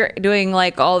because Yeah. we're doing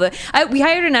like all the. We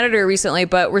hired an editor recently,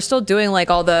 but we're still doing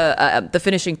like all the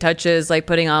finishing touches, like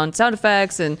putting on sound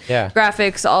effects and Yeah.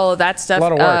 graphics, all of that stuff.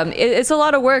 lot of work. It's a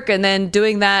lot of work, and then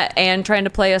doing that and trying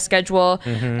to play a schedule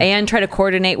and try to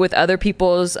coordinate with other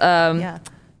people's. Yeah.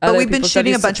 But other we've been people's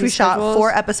shooting a studies bunch. We shot schedules.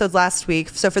 4 episodes last week.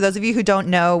 So for those of you who don't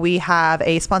know, we have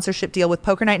a sponsorship deal with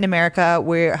Poker Night in America.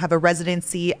 We have a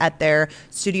residency at their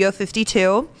Studio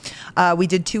 52. We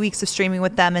did 2 weeks of streaming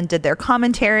with them and did their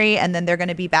commentary. And then they're going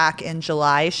to be back in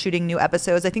July shooting new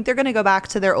episodes. I think they're going to go back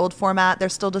to their old format. They're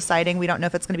still deciding. We don't know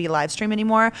if it's going to be live stream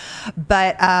anymore.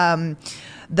 But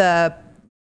the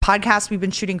podcast we've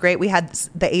been shooting great. We had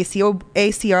the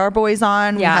ACR boys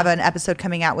on. We have an episode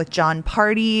coming out with John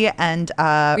Party and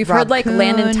we've Rob heard like Kuhn.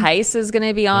 Landon Tice is going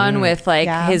to be on with like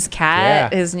his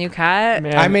cat, his new cat.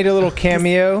 I made a little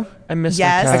cameo. I missed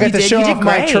Yes, I got to show off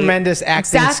my great. tremendous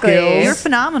acting Exactly. skills. You're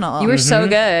phenomenal. You were so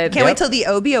good. Can't wait till the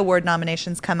Obie Award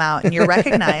nominations come out and you're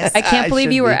recognized. I can't believe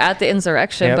should you were be. at the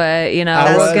insurrection, Yep. but you know,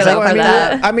 I let's was. get over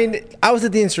that. I mean, I was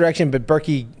at the insurrection, but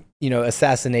Berkey,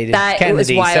 assassinated That Kennedy.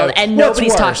 was wild, so and what's nobody's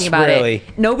worse, talking about really?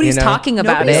 it. Nobody's talking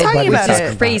about Nobody's it. talking about Which it.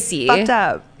 is crazy. Fucked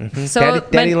up. So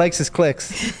Daddy likes his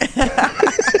clicks.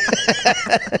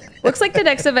 looks like the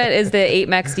next event is the 8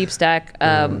 Max Deep Stack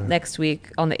next week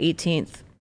on the 18th.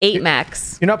 8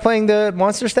 Max. You're not playing the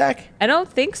Monster Stack? I don't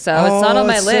think so. It's not on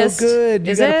my it's list. So good.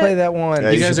 You Is gotta it? play that one. Yeah,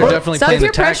 You guys are definitely Stop playing peer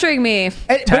the tag pressuring me.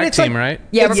 team, like, right?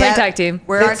 Yeah, we're playing Yeah, tag team.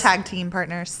 We're our tag team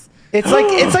partners. It's like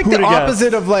the Who'da guessed?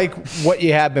 opposite of like what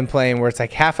you have been playing, where it's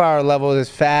like half-hour level is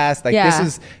fast. Like Yeah.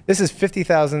 this is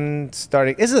 50,000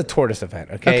 starting. This is a tortoise event.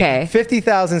 Okay. Okay.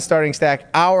 50,000 starting stack.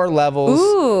 Hour levels.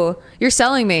 Ooh, you're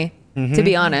selling me. To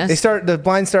be honest, The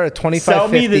blinds start at 25. Sell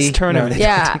me this tournament.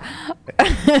 yeah.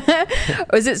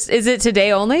 is it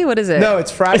today only? What is it? No, it's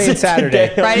Friday and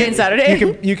Saturday. Friday and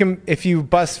Saturday. You can if you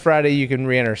bust Friday, you can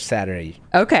re-enter Saturday.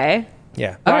 Okay.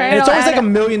 Yeah. All right, And it's I'll always add like $1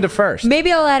 it. million to first. Maybe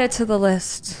I'll add it to the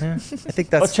list. I think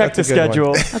that's. I'll check the that's a good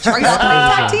one. schedule. Are you all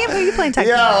playing tag team? Who are you playing tag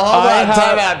Yo, team? hold on.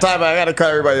 Time out. I got to cut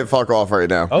everybody the fuck off right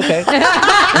now. Okay.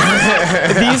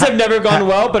 These have never gone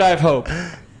well, but I have hope.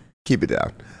 Keep it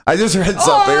down. I just read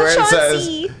something where it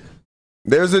says,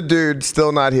 there's a dude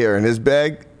still not here, and his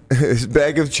bag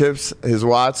of chips, his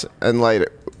watch, and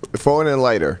lighter, phone and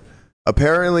lighter.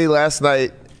 Apparently last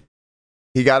night,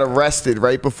 he got arrested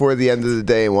right before the end of the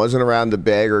day and wasn't around to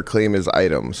bag or claim his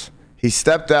items. He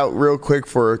stepped out real quick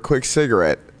for a quick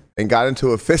cigarette and got into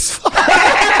a fist fight.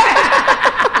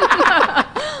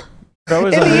 That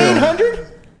was In the unreal. 800?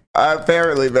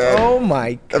 Apparently, man. Oh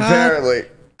my god. Apparently.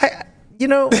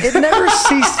 It never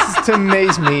ceases to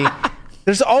amaze me.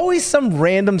 There's always some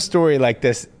random story like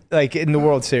this, like in the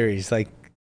World Series. Like,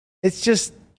 it's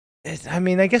just.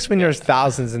 I guess when there's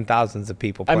thousands and thousands of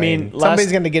people playing,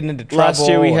 somebody's going to get into trouble. Last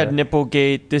year we had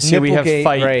Nipplegate. This year we have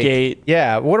Fightgate.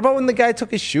 Yeah. What about when the guy took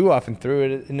his shoe off and threw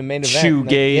it in the main event?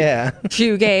 Shoegate. Yeah.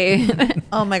 Shoegate.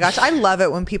 Oh my gosh, I love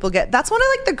it when people get. That's one of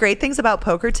like the great things about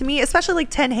poker to me, especially like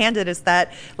 10-handed, is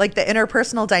that like the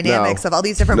interpersonal dynamics of all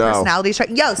these different personalities.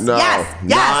 Yes, yes.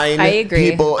 9 I agree.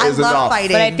 people I is love enough.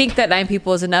 fighting. But I think that 9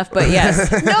 people is enough. But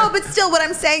yes. No, but still, what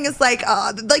I'm saying is like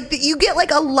you get like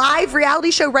a live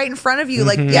reality show right in front of you.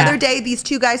 Like the other day, these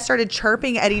two guys started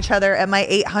chirping at each other at my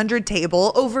 800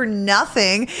 table over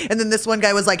nothing, and then this one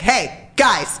guy was like, "Hey,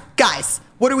 guys,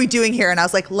 what are we doing here?" And I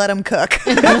was like, "Let them cook."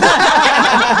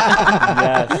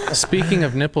 Yes. Speaking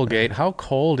of Nipplegate, how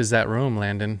cold is that room,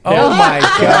 Landon? Oh my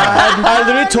god. I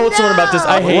literally told someone about this.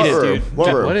 I hate What it, room? dude.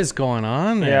 What room? What is going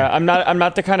on there? Yeah, I'm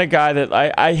not the kind of guy that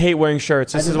I hate wearing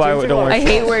shirts. This is why I don't wear I shirts.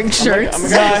 hate wearing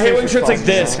shirts. I hate wearing shirts like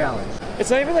this. It's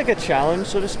not even like a challenge,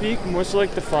 so to speak. More so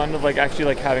like the fun of like actually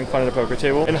like having fun at a poker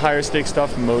table. And higher stakes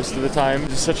stuff most of the time.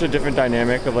 There's such a different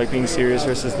dynamic of like being serious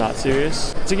versus not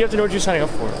serious. So you have to know what you're signing up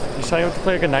for. You're signing up to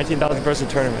play like a 19,000 person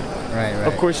tournament. Right.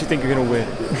 Of course you think you're gonna win.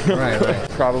 Right.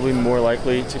 Probably more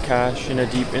likely to cash in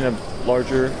a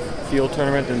larger field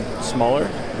tournament than smaller.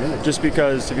 Just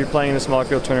because if you're playing in a smaller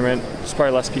field tournament, there's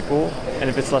probably less people. And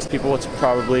if it's less people, it's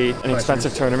probably an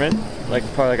expensive tournament, like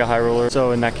probably like a high roller.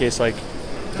 So in that case, like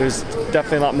there's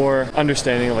definitely a lot more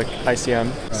understanding of like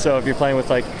ICM. So if you're playing with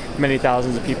like many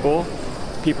thousands of people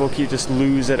keep just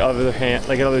lose at other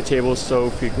tables so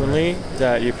frequently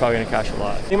that you're probably gonna cash a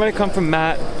lot. It might have come from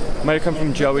Matt, might have come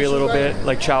from Joey a little bit,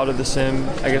 like Child of the Sim,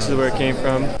 I guess is where it came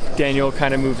from. Daniel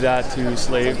kind of moved that to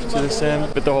Slave to the Sim,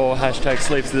 but the whole hashtag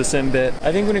Slave to the Sim bit.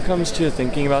 I think when it comes to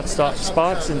thinking about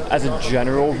spots, and as a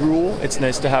general rule, it's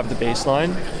nice to have the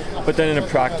baseline. But then in a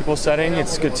practical setting,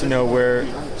 it's good to know where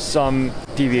some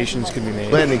deviations could be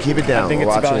made. Landon, keep it down. I think We're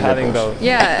it's about watching having nipples. both.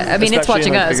 Yeah, I mean, it's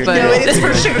Especially watching in, like, us, bigger but No, it is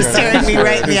for sure staring me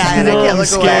right in the eye, and I can't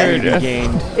look away. Scared.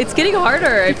 Gained. it's getting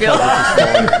harder, I feel.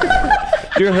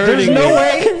 You're hurting There's no me.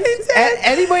 way.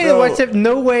 Anybody that watched it,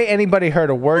 no way anybody heard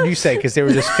a word you say because they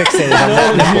were just fixated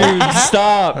on that. Dude,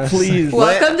 stop, please.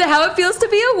 Welcome to how it feels to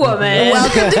be a woman.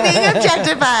 Welcome to being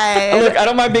objectified. Look, I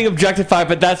don't mind being objectified,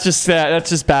 but that's just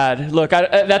bad. Look,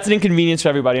 that's an inconvenience for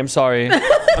everybody. I'm sorry.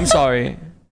 I'm sorry.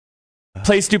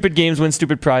 Play stupid games, win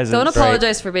stupid prizes. Don't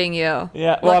apologize for being you.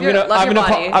 Yeah, well, Love your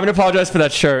body. I'm gonna apologize for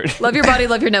that shirt. Love your body,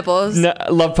 love your nipples. No,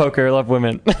 love poker, love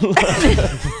women.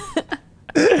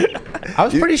 I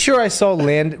was pretty sure I saw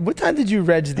Landon. What time did you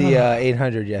reg the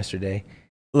 800 yesterday?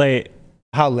 Late,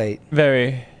 How late?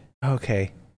 very.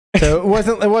 Okay. So it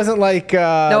wasn't like No,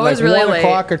 it like was really 1 late.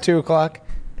 o'clock or 2 o'clock.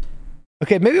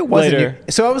 Okay, maybe it wasn't. Later.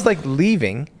 So I was like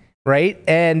leaving, right?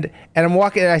 And I'm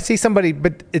walking, and I see somebody,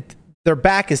 but their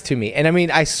back is to me, and I mean,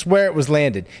 I swear it was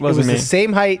Landon. It Wasn't was me. the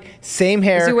same height, same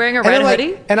hair. Was he wearing a And red I'm like-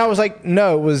 hoodie? And I was like,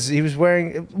 no, he was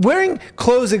wearing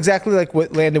clothes exactly like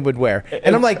what Landon would wear.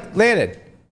 And I'm like, Landon,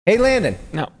 hey Landon,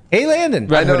 No. hey Landon,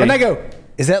 Red hoodie. and I go,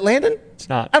 is that Landon? It's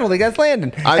not. I don't think that's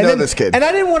Landon. I And know this kid. And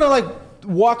I didn't want to like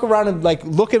walk around and like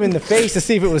look him in the face to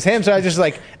see if it was him. So I just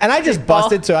I just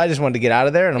busted. So I just wanted to get out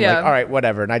of there. And I'm Yeah. like, all right,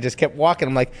 whatever. And I just kept walking.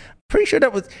 I'm like, pretty sure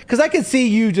that was because I could see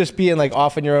you just being like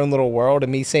off in your own little world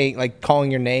and me saying like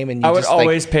calling your name. And you I would just,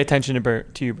 always pay attention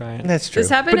to you, Brian. That's true. This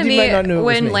happened But to you might not know me it was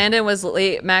when me. Landon was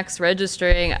late max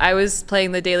registering. I was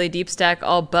playing the daily deep stack,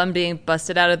 all bummed, being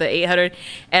busted out of the 800,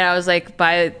 and I was like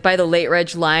by the late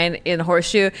reg line in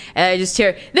Horseshoe, and I just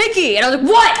hear Nikki, and I was like,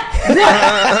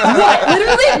 what?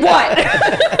 Literally what?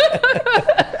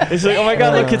 It's like, oh my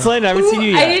God, look, it's Landon. I haven't seen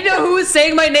you I yet. didn't know who was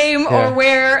saying my name Yeah. or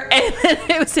where, and then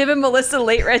it was him and Melissa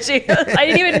late regging. I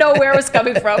didn't even know where it was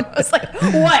coming from. I was like,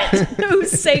 what?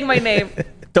 Who's saying my name?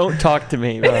 Don't talk to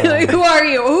me. Like, who are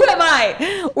you? Who am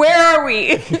I? Where are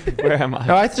we? Where am I?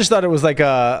 No, I just thought it was like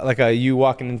a you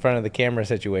walking in front of the camera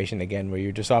situation again, where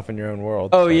you're just off in your own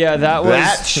world. Oh yeah, that was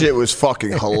That shit was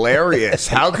fucking hilarious.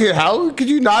 How could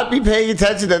you not be paying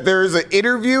attention that there is an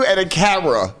interview and a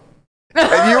camera,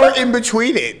 and you were in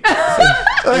between it?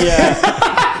 yeah.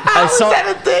 How is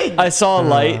that a thing? I saw a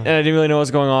light and I didn't really know what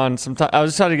was going on. Sometimes I was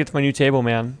just trying to get to my new table,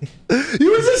 man.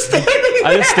 You were just standing there.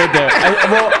 I just stood there.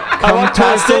 I walked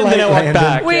past it and then I walked Landon.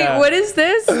 back. Wait, yeah. what is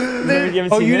this? You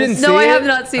haven't Oh, seen you this? didn't see No, I it? have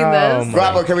not seen Oh, this. my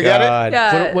Bravo, can we get it? God.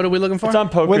 Yeah. What are we looking for? It's on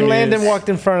poker When news. Landon walked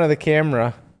in front of the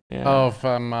camera. Yeah. Oh,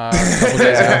 from a couple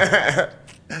days ago.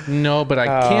 No, but I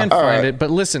can all find right. it. But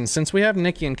listen, since we have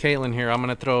Nikki and Caitlin here, I'm going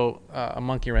to throw a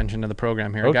monkey wrench into the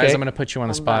program here. Okay. Guys, I'm going to put you on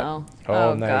the spot. No.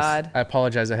 Oh, Oh, nice. God. I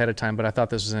apologize ahead of time, but I thought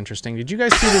this was interesting. Did you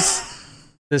guys see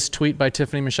this tweet by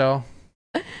Tiffany Michelle?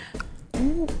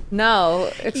 No.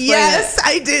 Explain Yes,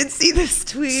 I did see this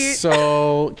tweet.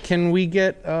 So, can we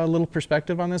get a little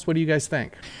perspective on this? What do you guys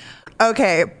think?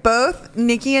 Okay, both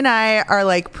Nikki and I are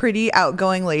like pretty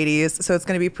outgoing ladies, so it's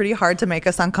going to be pretty hard to make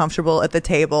us uncomfortable at the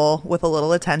table with a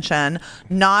little attention.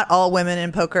 Not all women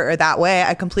in poker are that way.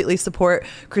 I completely support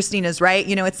Christina's right.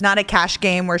 You know, it's not a cash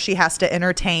game where she has to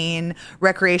entertain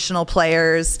recreational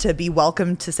players to be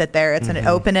welcome to sit there. It's an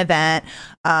open event.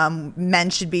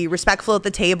 Men should be respectful at the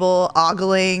table,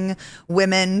 ogling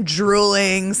women,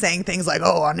 drooling, saying things like,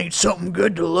 "Oh, I need something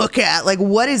good to look at." Like,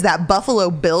 what is that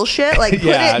Buffalo Bill shit? Like, put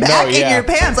Yeah, it back no, in yeah. your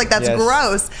pants. Like, that's Yes.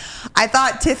 gross. I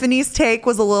thought Tiffany's take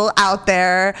was a little out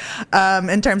there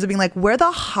in terms of being like, we're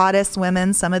the hottest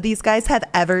women some of these guys have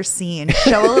ever seen.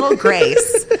 Show a little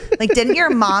grace. Like, didn't your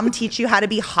mom teach you how to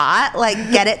be hot? Like,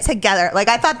 get it together. Like,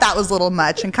 I thought that was a little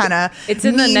much and kind of It's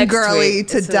in the mean next girly tweet.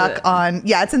 to It's duck on.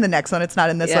 Yeah, it's in the next one. It's not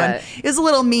in this Yeah. one. It was a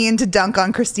little mean to dunk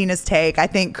on Christina's take. I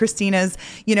think Christina's,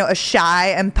 you know, a shy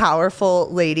and powerful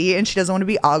lady, and she doesn't want to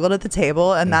be ogled at the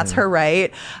table, and that's her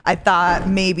right. I thought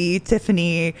maybe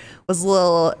Tiffany was a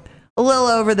little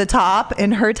over the top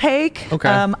in her take. Okay.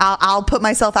 I'll put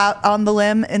myself out on the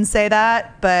limb and say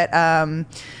that, but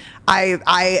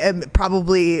I am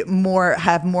probably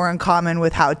have more in common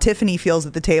with how Tiffany feels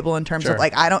at the table in terms Sure. of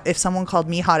like, if someone called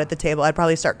me hot at the table, I'd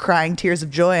probably start crying tears of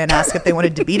joy and ask if they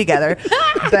wanted to be together.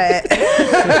 But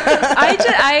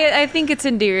I think it's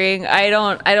endearing. I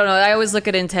don't know. I always look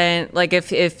at intent. Like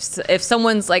if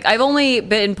someone's like, I've only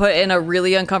been put in a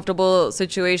really uncomfortable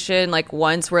situation like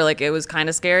once where like it was kind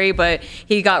of scary, but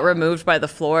he got removed by the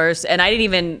floors and I didn't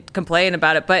even complain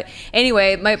about it. But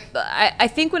anyway, I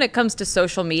think when it comes to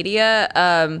social media,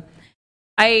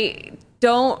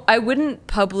 I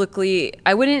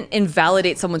wouldn't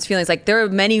invalidate someone's feelings. Like there are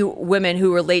many women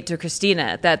who relate to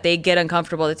Christina that they get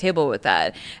uncomfortable at the table with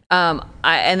that.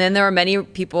 And then there are many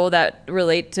people that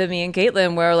relate to me and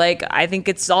Caitlin where like, I think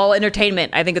it's all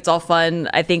entertainment. I think it's all fun.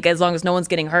 I think as long as no one's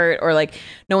getting hurt or like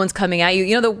no one's coming at you,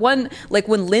 you know, the one, like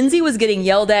when Lindsay was getting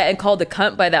yelled at and called a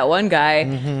cunt by that one guy,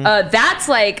 that's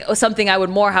like something I would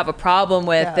more have a problem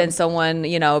with than someone,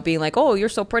 you know, being like, oh, you're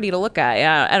so pretty to look at.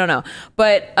 Yeah. I don't know.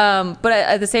 But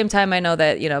at the same time, I know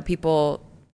that, you know, people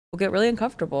will get really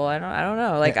uncomfortable. I don't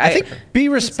know. Like I think be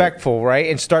respectful, right,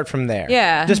 and start from there.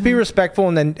 Yeah. just be respectful,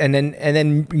 and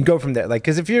then go from there. Like,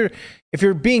 because if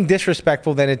you're being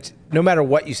disrespectful, then it's no matter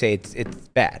what you say, it's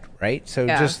bad, right? So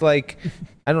Yeah. just like,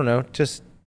 I don't know, just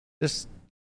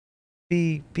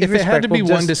be If respectful. it had to be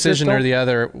just- one decision just or don't- the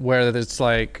other, where it's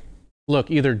like, look,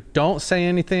 either don't say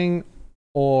anything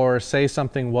or say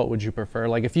something, what would you prefer?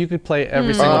 Like if you could play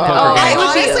every single poker Oh, game. I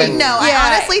honestly and- no. I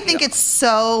honestly think it's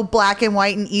so black and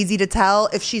white and easy to tell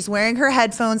if she's wearing her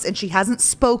headphones and she hasn't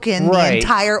spoken the Right.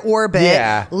 entire orbit.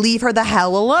 Yeah. Leave her the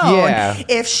hell alone. Yeah.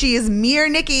 If she's me or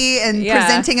Nikki and Yeah.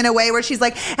 presenting in a way where she's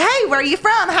like, "Hey, where are you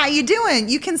from? How you doing?"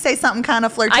 You can say something kind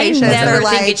of I flirtatious never or think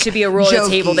like it should be a rule at the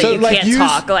table that jokey. you like, can't use-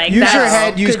 talk. Like use your that's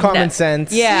head, use good common enough.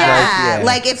 sense. Yeah. Yeah,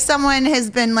 like if someone has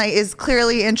been like is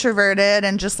clearly introverted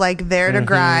and just like there to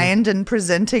grind and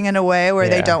presenting in a way where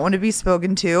they Yeah. don't want to be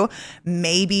spoken to,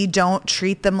 maybe don't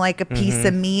treat them like a piece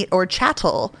of meat or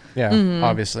chattel. Yeah,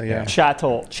 obviously, yeah.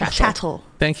 Chattel. Chattel.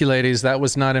 Thank you, ladies. That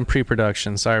was not in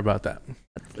pre-production. Sorry about that.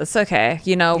 It's okay.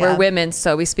 You know, Yeah. we're women,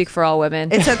 so we speak for all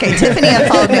women. It's okay. Tiffany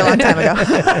unfollowed me a long time ago.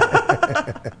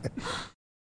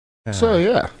 So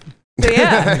yeah. So,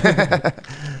 yeah.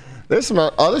 There's some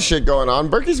other shit going on.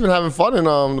 Berkey's been having fun in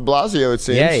the Blasio, it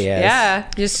seems. Yeah, yeah. Yeah.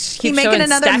 Just He keep making showing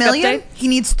another stack million? update. He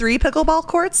needs 3 pickleball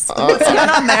courts? What's going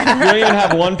on We there? don't even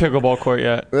have one pickleball court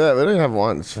yet. Yeah, we don't even have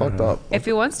one. It's fucked up. If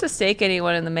he wants to stake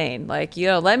anyone in the main, like,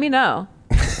 let me know.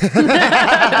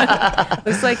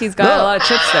 Looks like he's got a lot of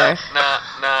chips there. Nah.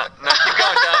 You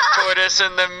got that tortoise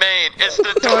in the main. It's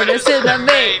the Tortoise in the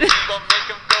main. You gon' make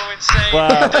him go insane.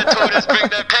 Wow. The tortoise bring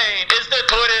the pain. It's the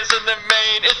tortoise in the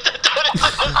main. It's the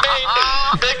tortoise in the main.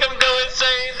 Make him go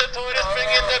insane. The tortoise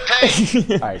bringing the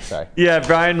pain. All right, sorry. Yeah,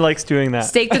 Brian likes doing that.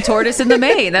 Stake the tortoise in the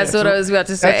main. That's what I was about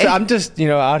to say. I'm just,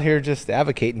 out here just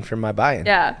advocating for my buy-in.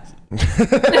 Yeah.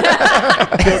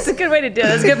 That's a good way to do it.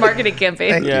 That's a good marketing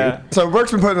campaign. Yeah. So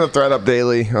Burke's been putting a thread up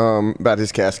daily about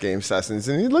his cast game sessions,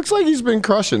 and he looks like he's been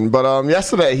crushing. But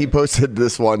yesterday he posted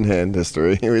this one hand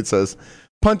history. It says,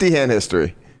 punty hand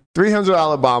history.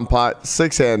 $300 bomb pot,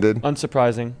 6-handed.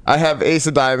 Unsurprising. I have ace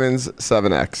of diamonds,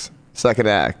 7x. Second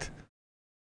act.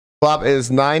 Flop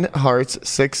is 9 hearts,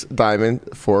 6 diamond,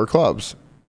 4 clubs.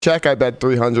 Check, I bet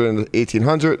 300 and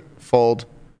 1800. Fold.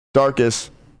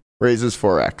 Darkest raises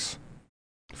 4x.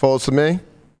 Folds to me.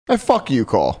 Fuck you,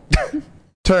 call.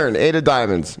 Turn, 8 of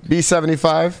diamonds.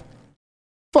 B75.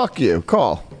 Fuck you,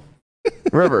 call.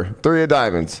 River, 3 of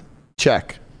diamonds.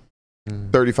 Check.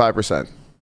 35%.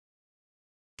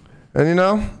 And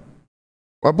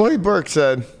my boy Burke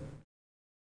said,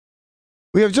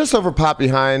 we have just over pot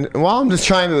behind, and while I'm just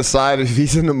trying to decide if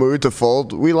he's in the mood to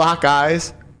fold, we lock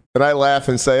eyes, and I laugh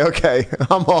and say, okay,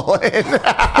 I'm all in.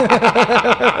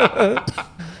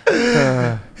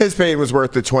 His pain was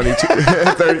worth the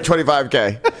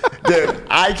 25K. Dude,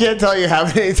 I can't tell you how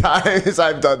many times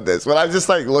I've done this. When I just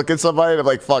look at somebody and I'm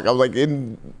like, fuck, I'm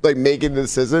making the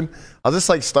decision, I'll just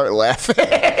start laughing.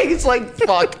 It's like,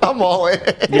 fuck, I'm all in.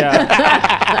 Yeah.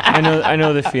 I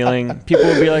know the feeling. People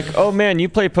will be like, oh man, you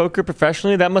play poker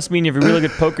professionally? That must mean you have a really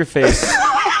good poker face.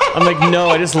 I'm like, no,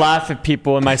 I just laugh at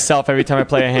people and myself every time I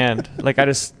play a hand.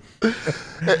 It's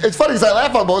funny because I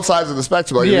laugh on both sides of the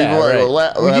spectrum. Yeah, right.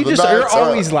 You're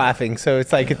always laughing. laughing, so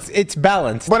it's like it's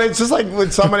balanced. But it's just like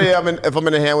with somebody, if I'm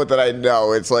in a hand with that I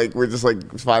know, it's like we're just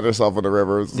find ourselves in the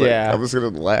river. It's like, Yeah. I'm just gonna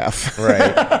laugh.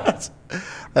 Right.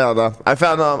 I don't know. I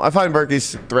find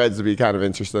Berkey's threads to be kind of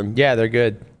interesting. Yeah, they're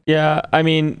good. Yeah, I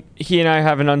mean, he and I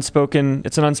have an unspoken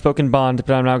bond,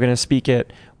 but I'm not going to speak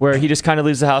it, where he just kind of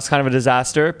leaves the house kind of a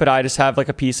disaster, but I just have a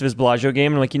piece of his Bellagio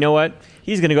game, and I'm like, you know what?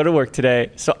 He's going to go to work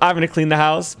today, so I'm going to clean the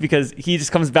house, because he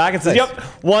just comes back and says, yep,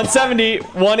 170,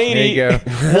 180, There you go.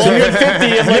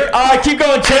 150. I'm like, keep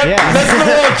going, champ. Yeah.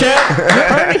 Let's go,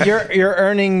 champ. You're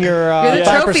earning your You're the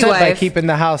trophy 5% by wife. keeping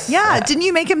the house. Yeah, didn't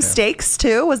you make him steaks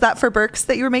too? Was that for Burks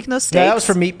that you were making those steaks? No, that was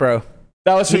for Meat Bro.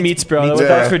 That was for Meats Bro.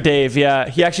 That was for Dave, yeah.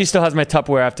 He actually still has my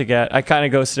Tupperware I have to get. I kind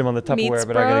of ghosted him on the Tupperware, Meats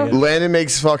but I got to get it. Landon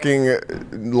makes fucking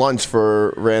lunch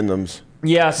for randoms.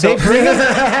 Yeah, so They bring us,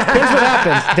 here's what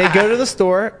happens. They go to the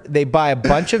store, they buy a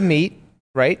bunch of meat,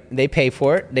 right? They pay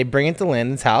for it. They bring it to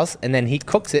Landon's house, and then he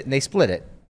cooks it, and they split it.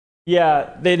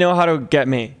 yeah, they know how to get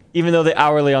me, even though the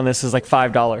hourly on this is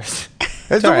 $5.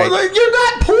 It's all right. You're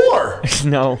not poor.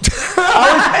 No.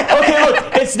 Okay,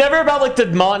 look, it's never about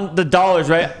the dollars,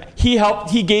 right?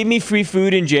 He gave me free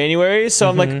food in January, so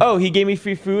I'm like, oh, he gave me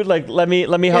free food. Let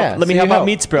me help out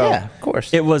Meats Bro. Yeah, of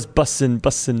course. It was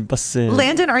bussin'.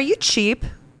 Landon, are you cheap?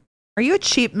 Are you a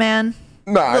cheap man?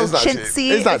 No, it's not cheap.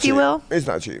 Chintzy, It's not if cheap. you will. It's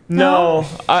not cheap. No,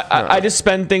 I just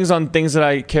spend things on things that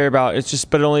I care about. It's just,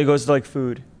 but it only goes to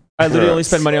food. I literally only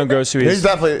spend money on groceries. He's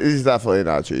definitely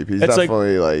not cheap. He's It's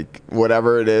definitely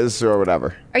whatever it is or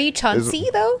whatever. Are you Chauncey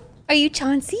though? Are you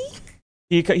Chauncey?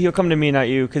 He'll come to me, not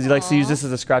you, because he likes to use this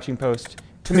as a scratching post.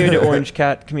 Come here, the orange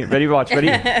cat. Come here. Ready to watch?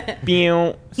 Ready?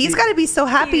 Beow. He's got to be so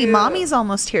happy. Mommy's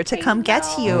almost here to come get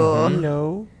you.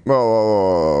 Hello.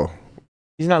 Whoa.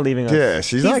 He's not leaving us. Yeah,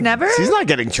 she's not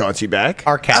getting Chauncey back.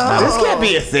 Our cat. This can't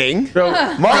be a thing.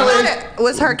 I Marley, thought it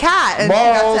was her cat, and she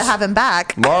got to have him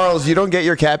back. Marls, you don't get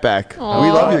your cat back. We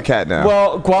love your cat now.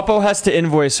 Well, Guapo has to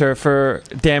invoice her for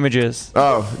damages.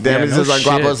 Oh, damages on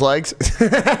Guapo's legs?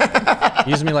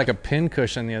 Used me like a pin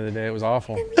cushion the other day. It was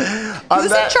awful.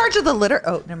 Who's in charge of the litter?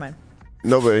 Oh, never mind.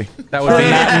 Nobody. That would be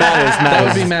That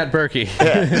would be Matt Berkey.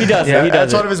 Yeah. He does Yeah, it. He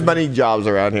does that's one of his many jobs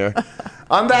around here.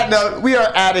 On that note, we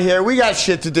are out of here. We got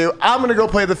shit to do. I'm going to go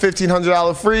play the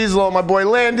 $1,500 freeze low, my boy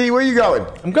Landy. Where you going?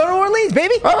 I'm going to Orleans,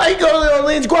 baby. All right, go to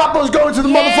Orleans. Guapo's going to the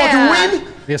motherfucking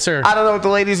win. Yes, sir. I don't know what the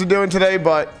ladies are doing today,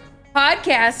 but...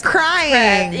 Podcast.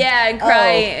 Crying. Yeah, and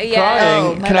crying. Yeah.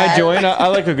 Crying. Can I join? I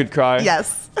like a good cry.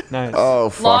 Yes. Nice. Oh,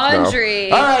 fuck Laundry.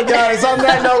 no. All right, guys. On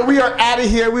that note, we are out of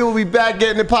here. We will be back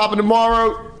getting it popping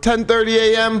tomorrow,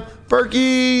 10:30 a.m.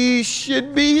 Berkey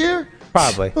should be here.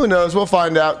 Probably. Who knows? We'll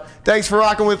find out. Thanks for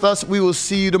rocking with us. We will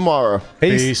see you tomorrow.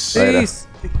 Peace. Later. Peace.